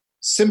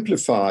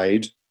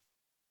 Simplified.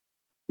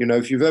 You know,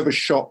 if you've ever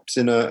shopped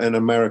in an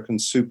American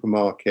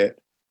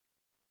supermarket,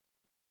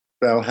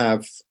 they'll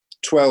have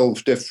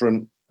 12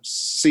 different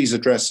Caesar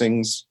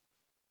dressings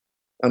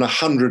and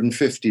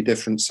 150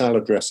 different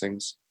salad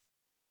dressings.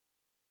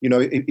 You know,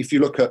 if you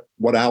look at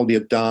what Aldi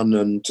had done,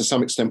 and to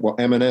some extent what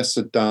M&S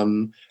had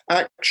done,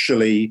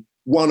 actually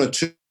one or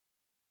two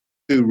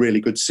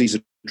really good Caesar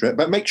dressings,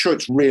 but make sure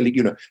it's really,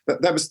 you know,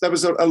 there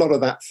was a lot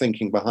of that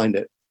thinking behind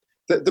it.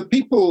 The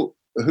people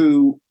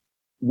who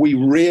we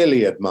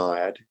really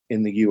admired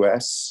in the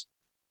US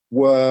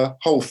were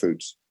Whole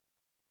Foods.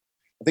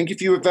 I think if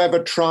you have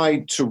ever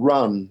tried to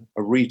run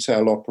a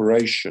retail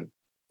operation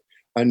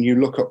and you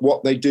look at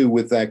what they do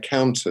with their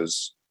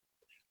counters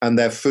and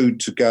their food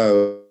to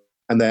go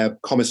and their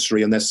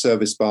commissary and their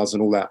service bars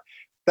and all that,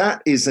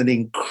 that is an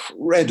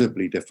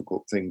incredibly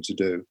difficult thing to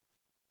do.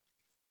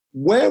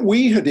 Where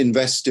we had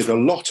invested a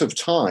lot of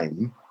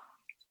time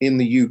in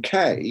the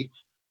UK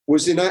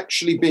was in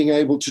actually being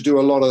able to do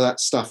a lot of that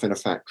stuff in a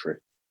factory.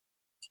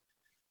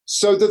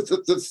 So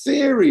the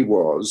theory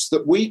was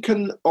that we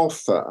can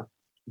offer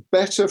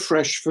better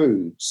fresh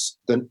foods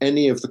than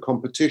any of the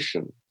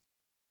competition.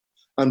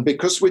 And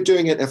because we're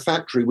doing it in a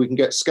factory, we can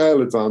get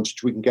scale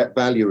advantage, we can get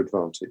value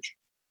advantage.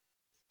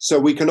 So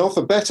we can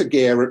offer better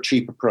gear at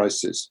cheaper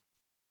prices.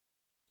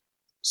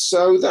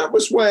 So that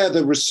was where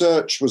the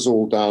research was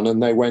all done,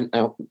 and they went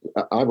out.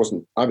 I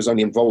was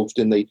only involved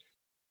in the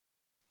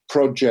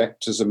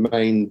project as a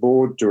main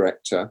board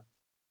director.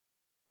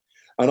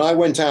 And I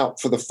went out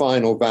for the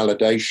final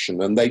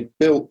validation, and they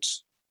built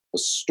a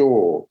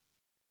store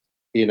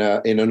in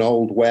an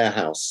old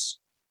warehouse,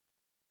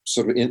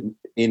 sort of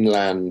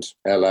inland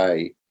LA.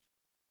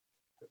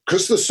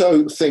 Because the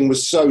thing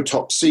was so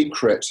top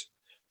secret,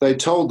 they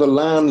told the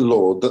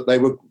landlord that they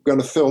were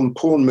going to film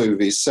porn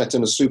movies set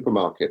in a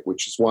supermarket,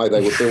 which is why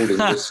they were building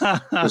this.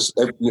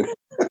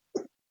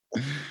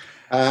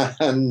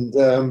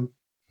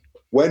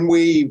 When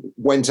we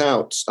went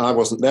out, I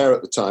wasn't there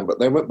at the time, but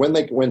when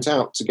they went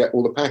out to get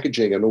all the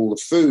packaging and all the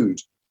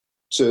food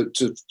to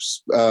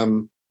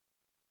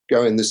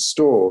go in this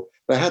store,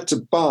 they had to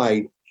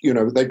buy, you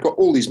know, they've got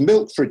all these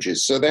milk fridges,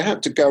 so they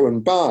had to go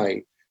and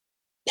buy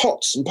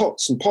pots and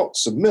pots and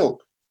pots of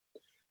milk.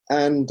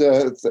 And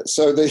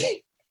so the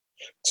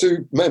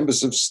two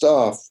members of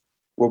staff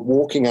were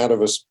walking out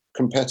of a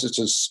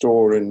competitor's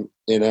store in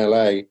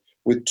LA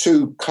with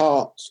 2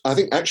 carts, I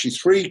think actually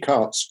 3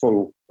 carts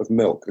full of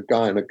milk, a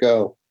guy and a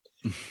girl.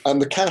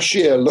 And the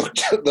cashier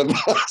looked at them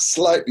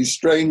slightly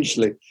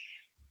strangely.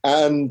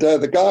 And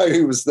the guy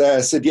who was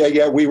there said,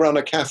 yeah, we run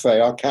a cafe,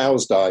 our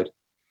cows died.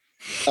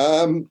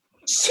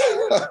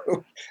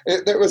 So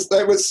there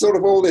was sort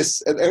of all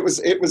this,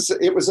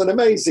 it was an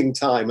amazing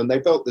time, and they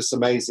built this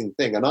amazing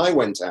thing. And I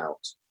went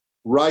out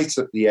right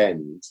at the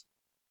end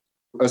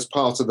as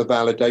part of the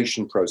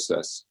validation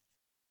process.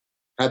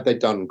 Had they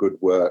done good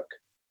work?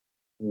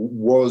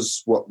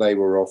 Was what they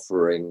were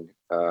offering,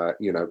 going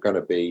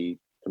to be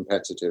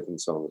competitive,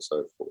 and so on and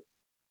so forth.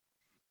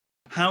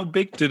 How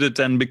big did it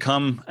then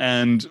become,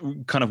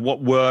 and kind of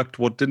what worked,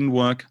 what didn't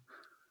work?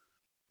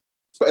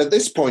 But at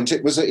this point,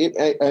 it was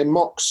a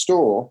mock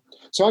store.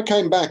 So I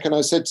came back and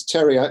I said to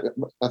Terry, I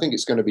think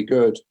it's going to be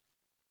good.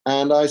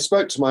 And I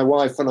spoke to my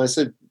wife and I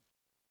said,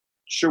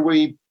 should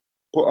we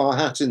put our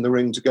hat in the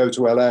ring to go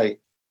to LA.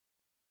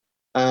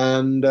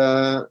 And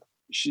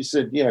she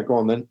said, yeah, go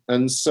on then.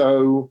 And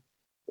so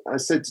I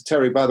said to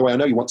Terry, by the way, I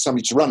know you want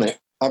somebody to run it.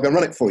 I'll go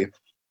run it for you.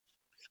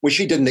 Which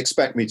he didn't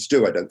expect me to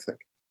do, I don't think.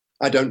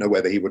 I don't know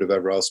whether he would have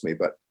ever asked me,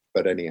 but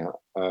anyhow,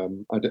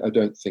 I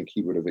don't think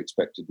he would have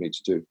expected me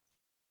to do.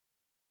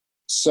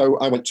 So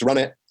I went to run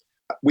it.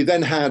 We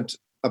then had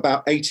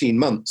about 18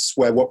 months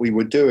where what we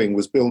were doing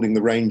was building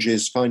the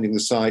ranges, finding the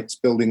sites,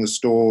 building the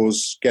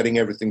stores, getting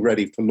everything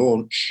ready for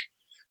launch.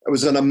 It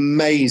was an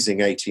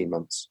amazing 18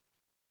 months.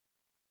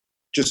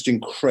 Just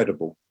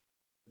incredible.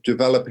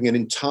 Developing an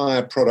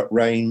entire product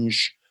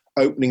range,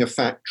 opening a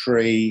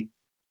factory,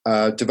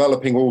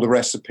 developing all the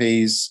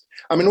recipes.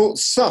 I mean, all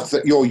stuff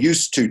that you're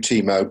used to,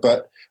 Timo,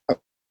 but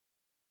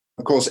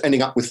of course,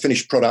 ending up with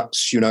finished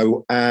products,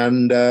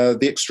 and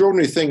the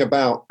extraordinary thing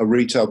about a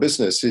retail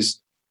business is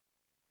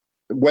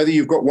whether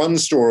you've got one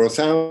store or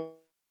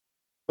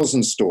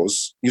 1,000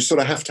 stores, you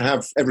sort of have to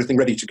have everything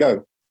ready to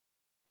go.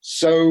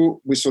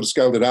 So we sort of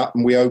scaled it up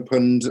and we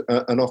opened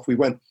and off we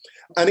went.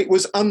 And it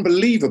was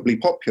unbelievably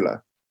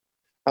popular.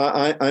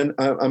 I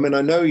mean,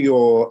 I know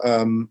you're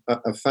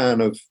a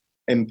fan of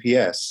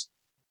MPS.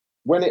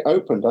 When it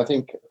opened, I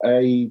think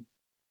a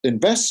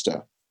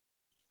investor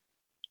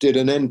did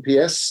an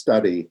NPS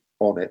study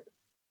on it.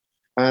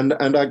 And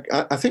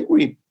I think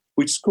we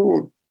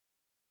scored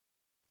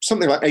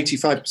something like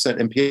 85%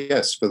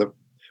 NPS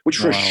which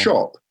for a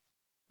shop.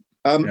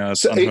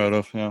 It's unheard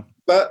of, yeah.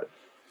 But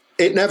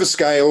it never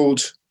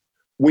scaled.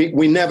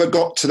 We never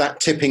got to that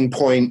tipping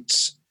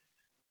point.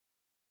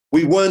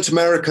 We weren't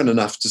American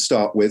enough to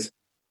start with.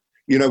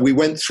 We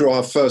went through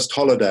our first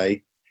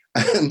holiday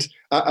and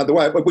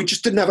we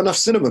just didn't have enough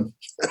cinnamon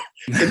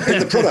in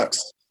the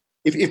products.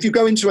 If you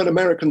go into an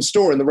American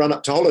store in the run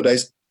up to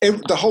holidays,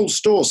 the whole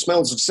store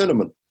smells of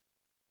cinnamon.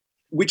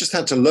 We just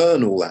had to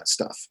learn all that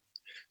stuff.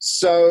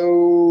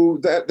 So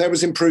there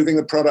was improving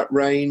the product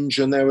range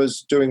and there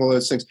was doing all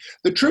those things.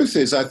 The truth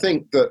is, I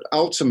think that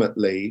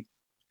ultimately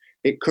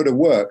it could have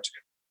worked.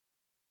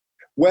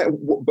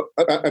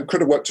 It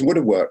could have worked and would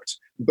have worked.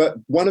 But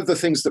one of the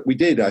things that we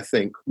did, I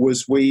think,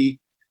 was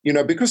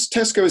because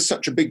Tesco is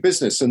such a big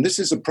business, and this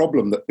is a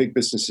problem that big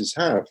businesses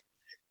have,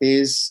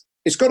 is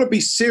it's got to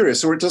be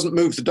serious or it doesn't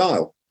move the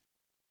dial.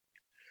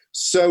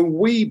 So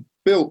we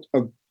built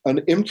an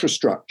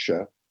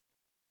infrastructure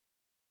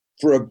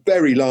for a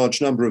very large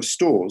number of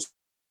stores.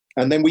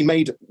 And then we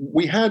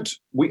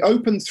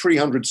opened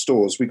 300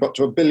 stores. We got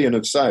to 1 billion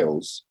of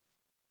sales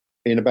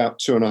in about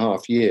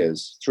 2.5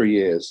 years, 3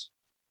 years.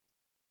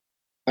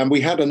 And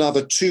we had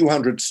another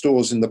 200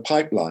 stores in the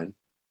pipeline.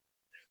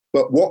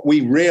 But what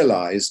we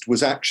realized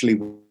was actually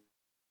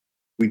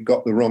we'd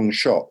got the wrong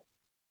shop.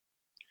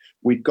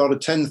 We'd got a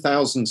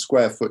 10,000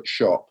 square foot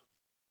shop.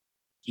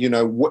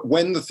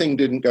 When the thing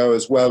didn't go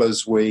as well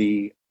as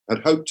we had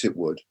hoped it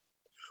would,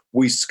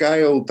 we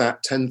scaled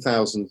that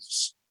 10,000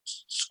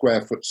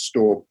 square foot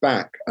store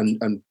back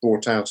and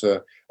brought out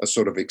a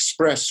sort of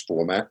Express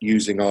format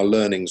using our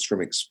learnings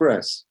from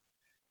Express,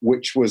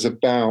 which was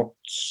about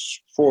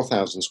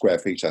 4,000 square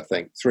feet, I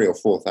think, 3,000 or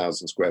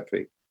 4,000 square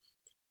feet.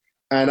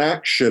 And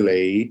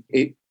actually,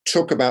 it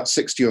took about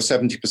 60 or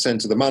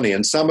 70% of the money,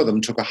 and some of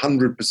them took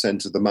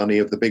 100% of the money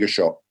of the bigger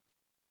shop.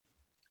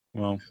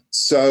 Wow.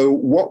 So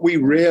what we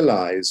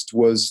realized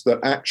was that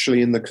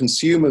actually in the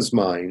consumer's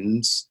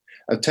minds,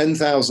 a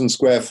 10,000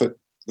 square foot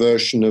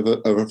version of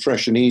a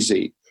Fresh and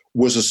Easy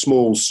was a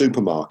small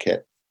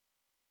supermarket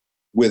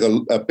with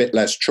a bit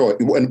less choice,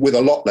 with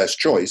a lot less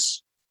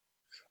choice.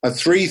 A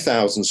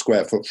 3,000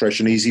 square foot Fresh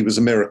and Easy was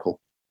a miracle.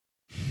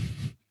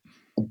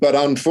 But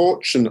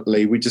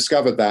unfortunately, we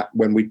discovered that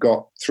when we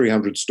got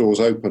 300 stores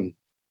open,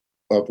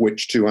 of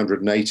which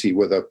 280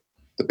 were the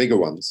bigger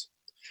ones.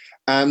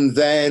 And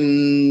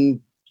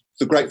then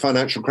the great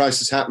financial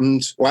crisis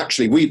happened. Well,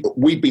 actually,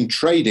 we'd been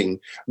trading.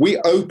 We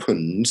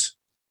opened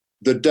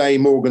the day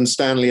Morgan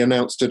Stanley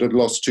announced it had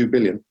lost 2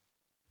 billion.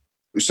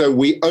 So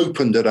we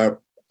opened at an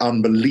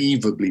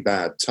unbelievably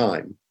bad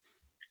time.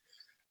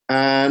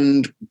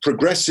 And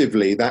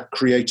progressively, that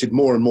created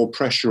more and more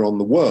pressure on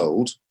the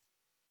world,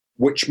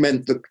 which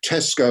meant that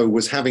Tesco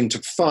was having to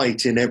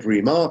fight in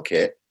every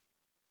market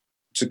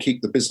to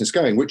keep the business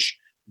going, which,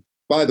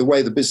 by the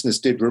way, the business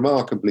did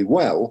remarkably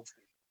well.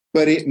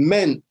 But it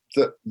meant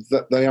that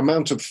the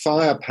amount of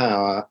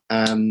firepower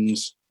and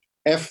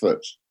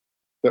effort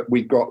that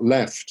we got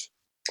left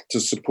to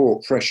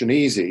support Fresh and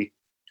Easy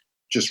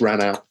just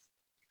ran out.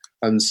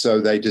 And so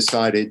they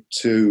decided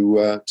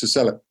to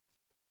sell it.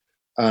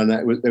 And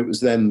it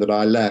was then that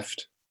I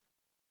left.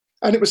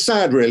 And it was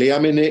sad, really. I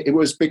mean, it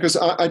was because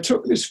I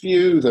took this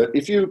view that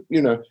if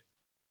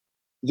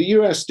the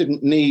US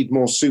didn't need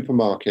more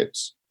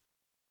supermarkets.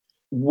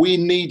 We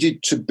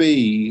needed to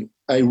be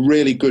a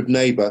really good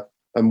neighbor,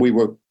 and we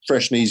were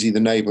Fresh and Easy, the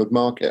neighborhood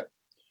market.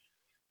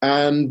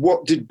 And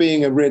what did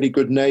being a really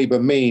good neighbor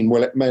mean?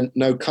 Well, it meant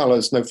no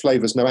colors, no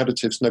flavors, no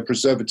additives, no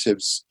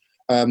preservatives,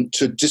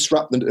 to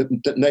disrupt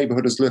the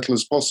neighborhood as little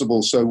as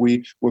possible. So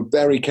we were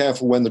very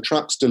careful when the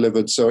trucks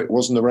delivered, so it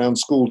wasn't around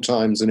school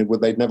times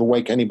and they'd never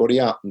wake anybody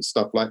up and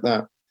stuff like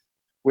that.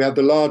 We had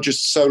the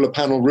largest solar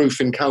panel roof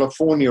in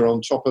California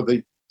on top of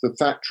the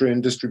factory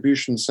and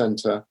distribution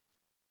center.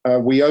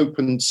 We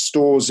opened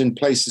stores in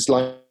places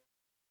like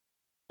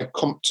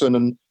Compton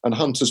and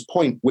Hunters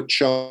Point,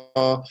 which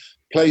are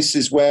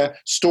places where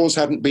stores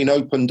hadn't been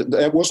opened.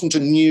 There wasn't a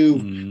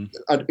new,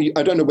 I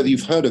don't know whether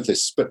you've heard of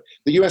this, but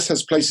the US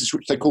has places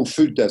which they call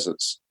food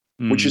deserts,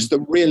 which is the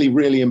really,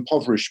 really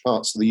impoverished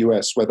parts of the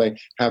US where they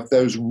have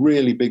those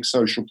really big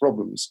social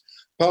problems.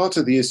 Part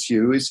of the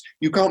issue is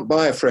you can't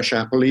buy a fresh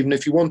apple even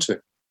if you want to.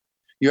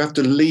 You have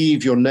to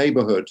leave your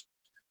neighborhood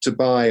to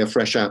buy a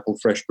fresh apple,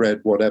 fresh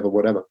bread,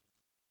 whatever.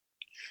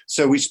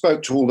 So we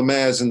spoke to all the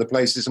mayors in the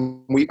places,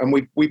 and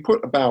we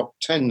put about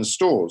 10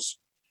 stores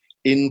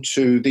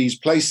into these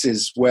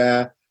places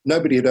where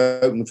nobody had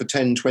opened for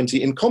 10,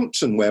 20. In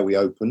Compton, where we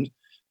opened,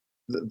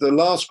 the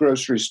last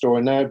grocery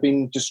store now had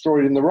been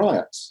destroyed in the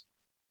riots.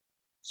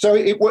 So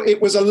it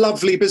was a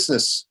lovely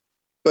business,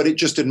 but it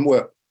just didn't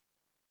work,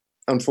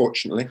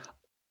 unfortunately.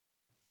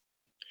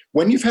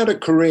 When you've had a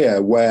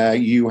career where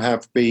you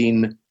have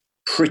been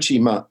pretty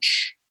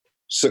much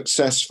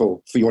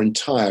successful for your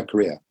entire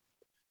career,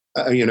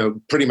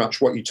 pretty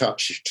much what you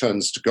touch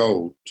turns to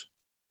gold.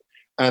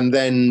 And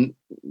then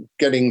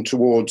getting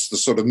towards the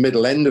sort of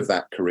middle end of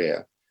that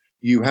career,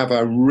 you have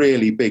a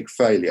really big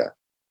failure.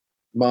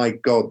 My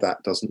God,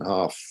 that doesn't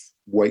half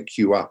wake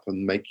you up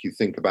and make you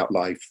think about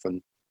life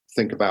and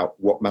think about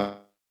what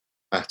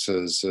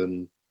matters.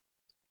 And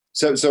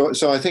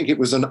so I think it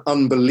was an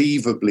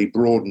unbelievably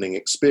broadening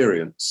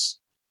experience.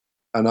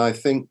 And I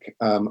think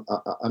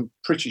I'm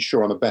pretty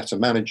sure I'm a better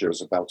manager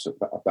as a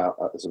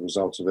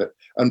result of it,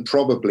 and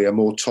probably a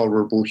more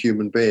tolerable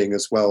human being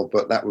as well.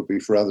 But that would be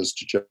for others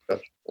to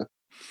judge.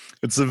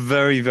 It's a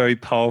very, very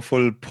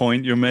powerful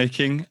point you're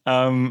making.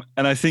 And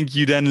I think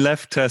you then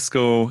left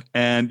Tesco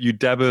and you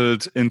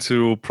dabbled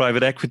into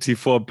private equity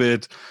for a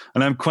bit.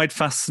 And I'm quite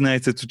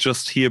fascinated to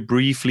just hear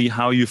briefly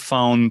how you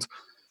found,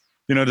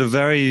 the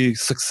very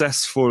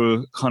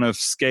successful kind of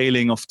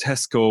scaling of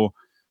Tesco,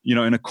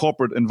 in a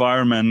corporate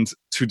environment,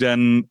 to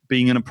then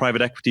being in a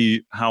private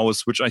equity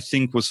house, which I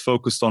think was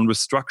focused on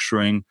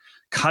restructuring.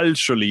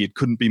 Culturally, it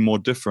couldn't be more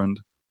different.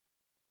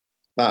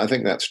 I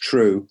think that's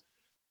true.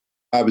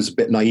 I was a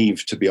bit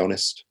naive, to be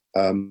honest.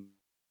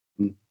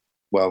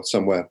 Well,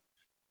 somewhere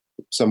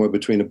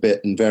between a bit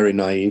and very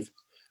naive.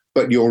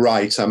 But you're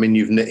right. I mean,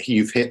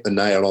 you've hit the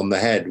nail on the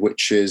head,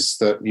 which is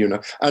that,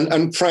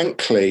 and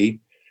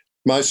frankly,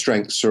 my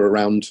strengths are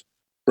around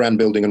brand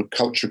building and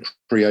culture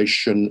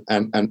creation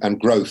and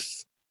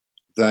growth.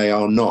 They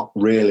are not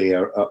really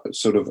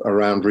sort of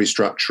around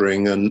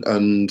restructuring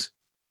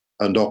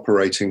and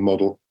operating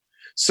model.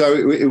 So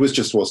it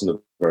wasn't a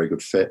very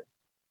good fit.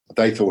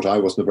 They thought I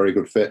wasn't a very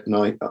good fit, and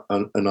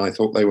I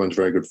thought they weren't a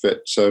very good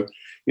fit. So,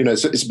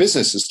 it's a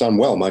business that's done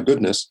well, my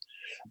goodness.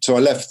 So I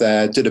left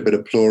there, did a bit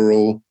of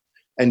Plural,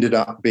 ended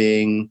up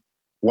being,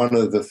 one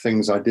of the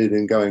things I did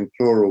in going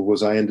Plural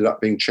was I ended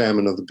up being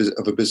chairman of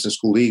a business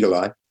called Eagle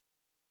Eye,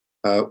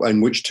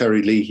 in which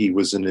Terry Leahy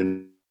was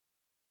an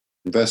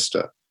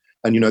investor.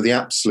 And, the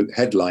absolute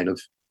headline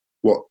of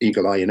what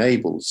Eagle Eye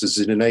enables is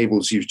it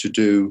enables you to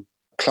do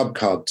club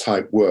card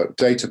type work,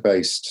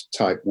 database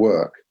type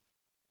work,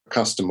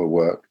 customer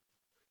work,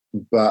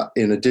 but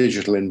in a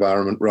digital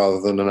environment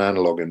rather than an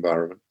analog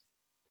environment.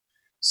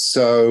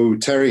 So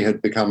Terry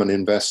had become an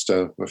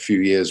investor a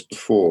few years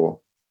before,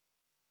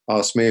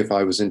 asked me if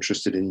I was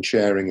interested in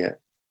chairing it.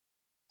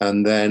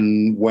 And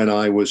then when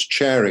I was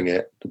chairing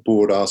it, the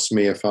board asked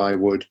me if I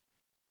would,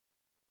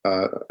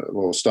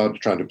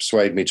 started trying to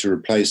persuade me to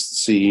replace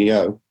the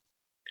CEO.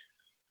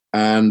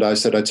 And I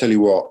said, I tell you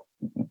what,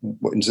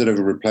 instead of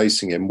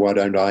replacing him, why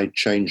don't I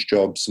change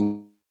jobs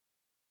and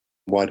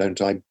why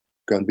don't I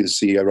go and be the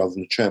CEO rather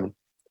than the chairman?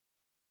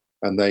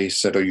 And they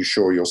said, are you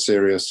sure you're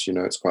serious?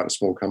 It's quite a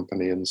small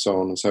company and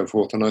so on and so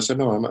forth. And I said,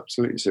 no, I'm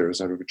absolutely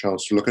serious. I have a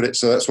chance to look at it.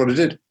 So that's what I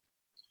did.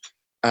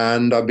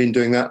 And I've been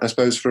doing that, I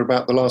suppose, for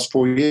about the last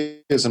 4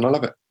 years, and I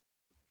love it.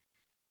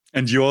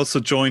 And you also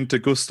joined the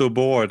Gusto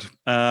board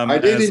I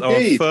did as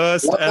indeed. Our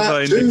first Love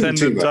ever too,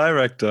 independent Timo.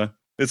 Director.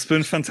 It's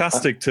been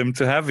fantastic, Tim,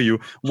 to have you.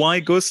 Why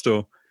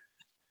Gusto?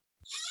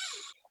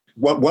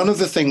 One of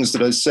the things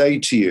that I say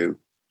to you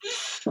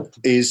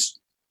is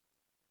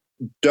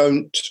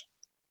don't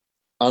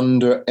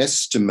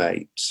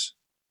underestimate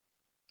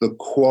the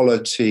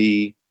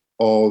quality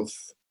of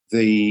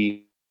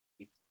the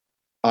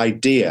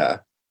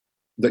idea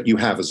that you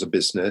have as a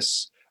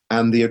business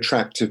and the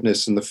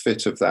attractiveness and the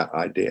fit of that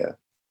idea.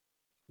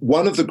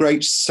 One of the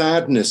great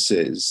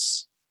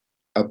sadnesses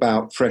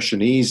about Fresh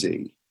and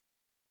Easy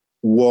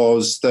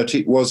was that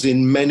it was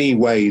in many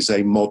ways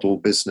a model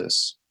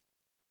business.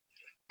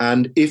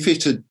 And if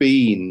it had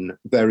been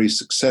very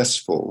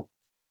successful,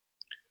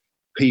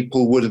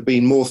 people would have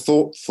been more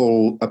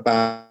thoughtful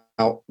about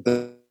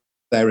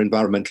their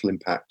environmental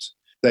impact.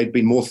 They'd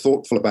been more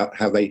thoughtful about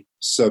how they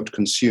served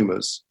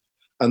consumers.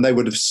 And they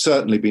would have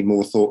certainly been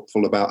more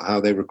thoughtful about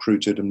how they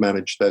recruited and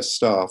managed their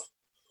staff,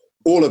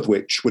 all of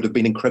which would have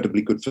been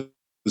incredibly good for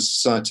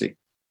society.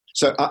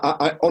 So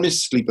I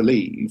honestly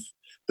believe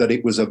that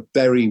it was a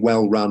very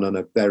well run and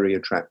a very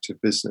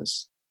attractive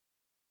business.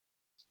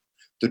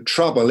 The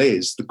trouble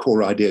is the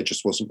core idea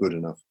just wasn't good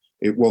enough.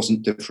 It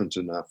wasn't different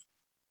enough.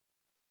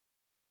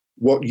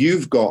 What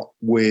you've got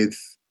with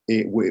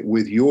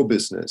your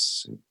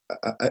business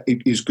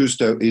is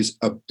Gousto is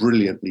a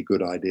brilliantly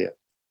good idea.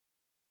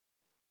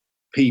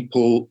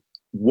 People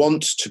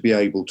want to be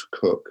able to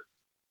cook.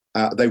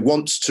 They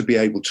want to be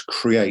able to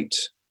create.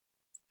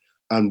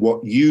 And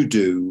what you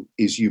do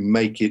is you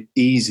make it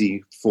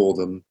easy for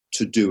them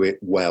to do it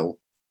well.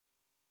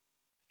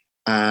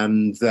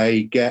 And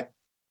they get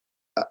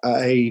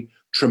a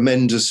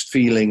tremendous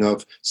feeling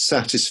of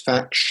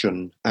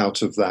satisfaction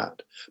out of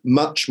that.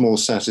 Much more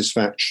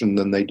satisfaction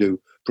than they do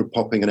from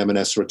popping an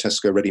M&S or a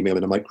Tesco ready meal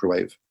in a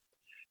microwave.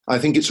 I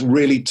think it's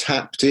really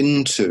tapped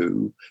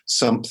into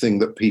something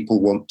that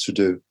people want to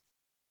do.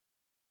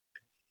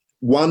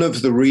 One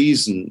of the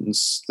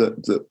reasons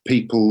that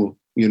people,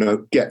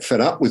 get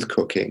fed up with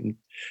cooking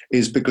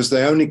is because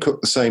they only cook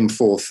the same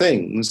 4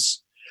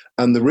 things.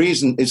 And the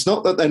reason, it's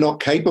not that they're not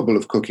capable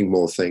of cooking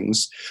more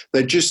things,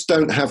 they just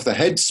don't have the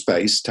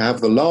headspace to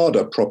have the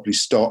larder properly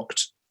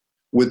stocked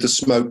with the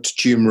smoked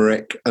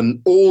turmeric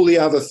and all the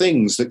other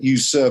things that you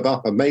serve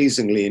up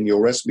amazingly in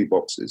your recipe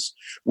boxes,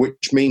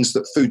 which means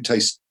that food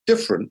tastes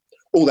different.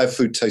 All their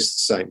food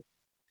tastes the same.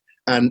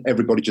 And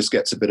everybody just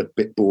gets a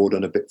bit bored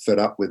and a bit fed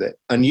up with it.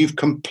 And you've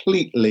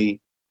completely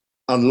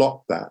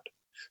unlocked that.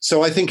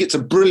 So I think it's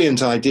a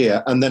brilliant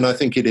idea. And then I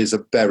think it is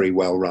a very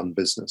well-run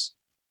business.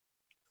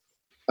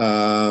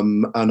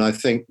 And I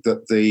think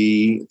that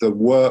the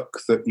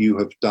work that you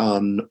have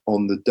done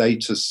on the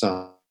data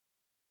side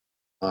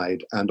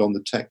and on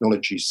the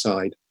technology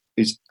side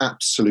is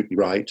absolutely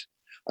right.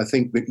 I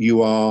think that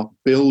you are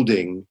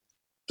building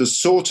the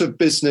sort of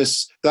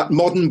business that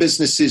modern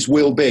businesses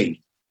will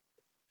be.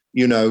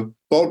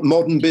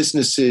 Modern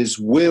businesses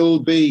will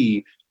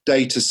be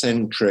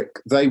data-centric.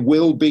 They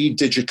will be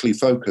digitally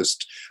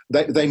focused.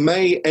 They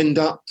may end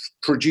up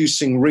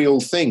producing real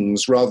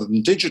things rather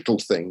than digital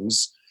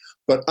things,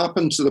 but up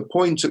until the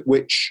point at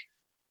which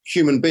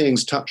human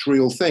beings touch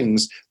real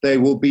things, they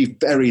will be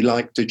very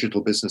like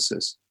digital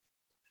businesses.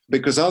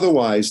 Because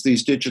otherwise,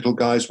 these digital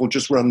guys will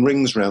just run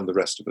rings around the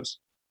rest of us.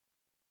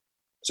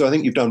 So I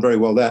think you've done very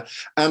well there.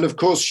 And of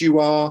course, you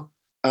are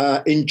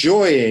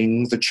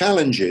enjoying the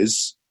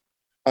challenges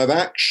of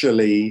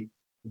actually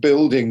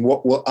building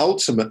what will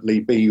ultimately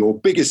be your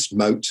biggest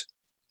moat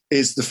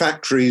is the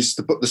factories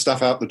to put the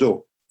stuff out the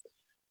door.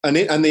 And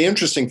the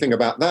interesting thing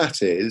about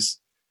that is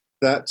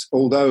that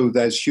although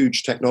there's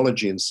huge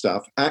technology and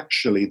stuff,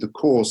 actually the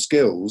core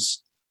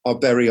skills are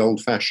very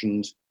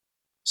old-fashioned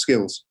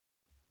skills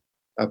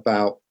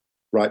about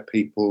right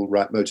people,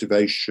 right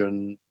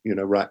motivation,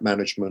 right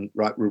management,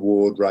 right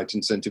reward, right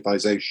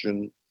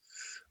incentivization,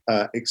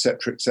 et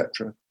cetera, et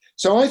cetera.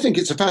 So I think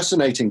it's a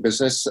fascinating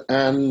business.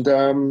 And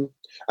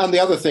the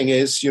other thing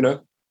is,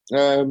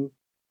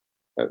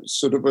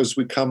 sort of as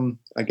we come,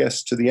 I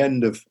guess, to the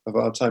end of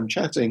our time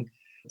chatting,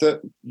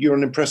 that you're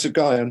an impressive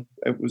guy, and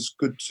it was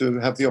good to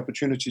have the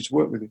opportunity to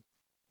work with you.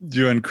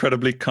 You're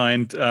incredibly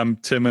kind,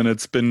 Tim, and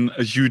it's been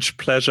a huge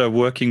pleasure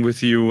working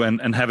with you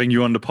and having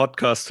you on the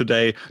podcast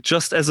today.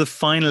 Just as a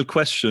final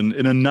question,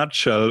 in a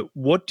nutshell,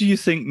 what do you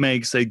think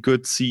makes a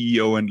good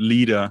CEO and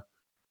leader?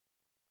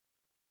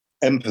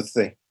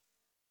 Empathy.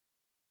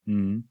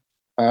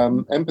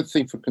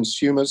 Empathy for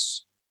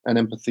consumers and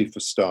empathy for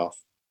staff,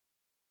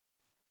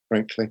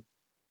 frankly.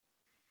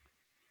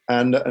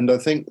 And I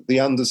think the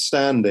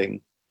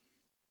understanding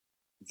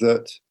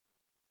that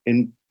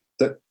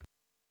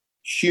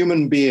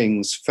human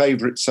beings'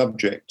 favorite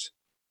subject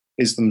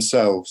is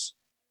themselves.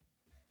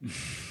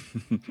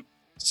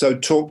 So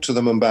talk to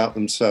them about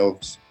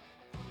themselves.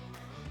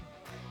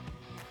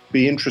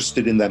 Be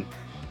interested in them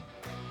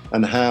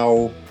and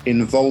how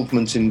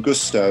involvement in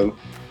Gousto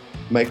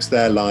makes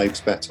their lives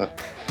better.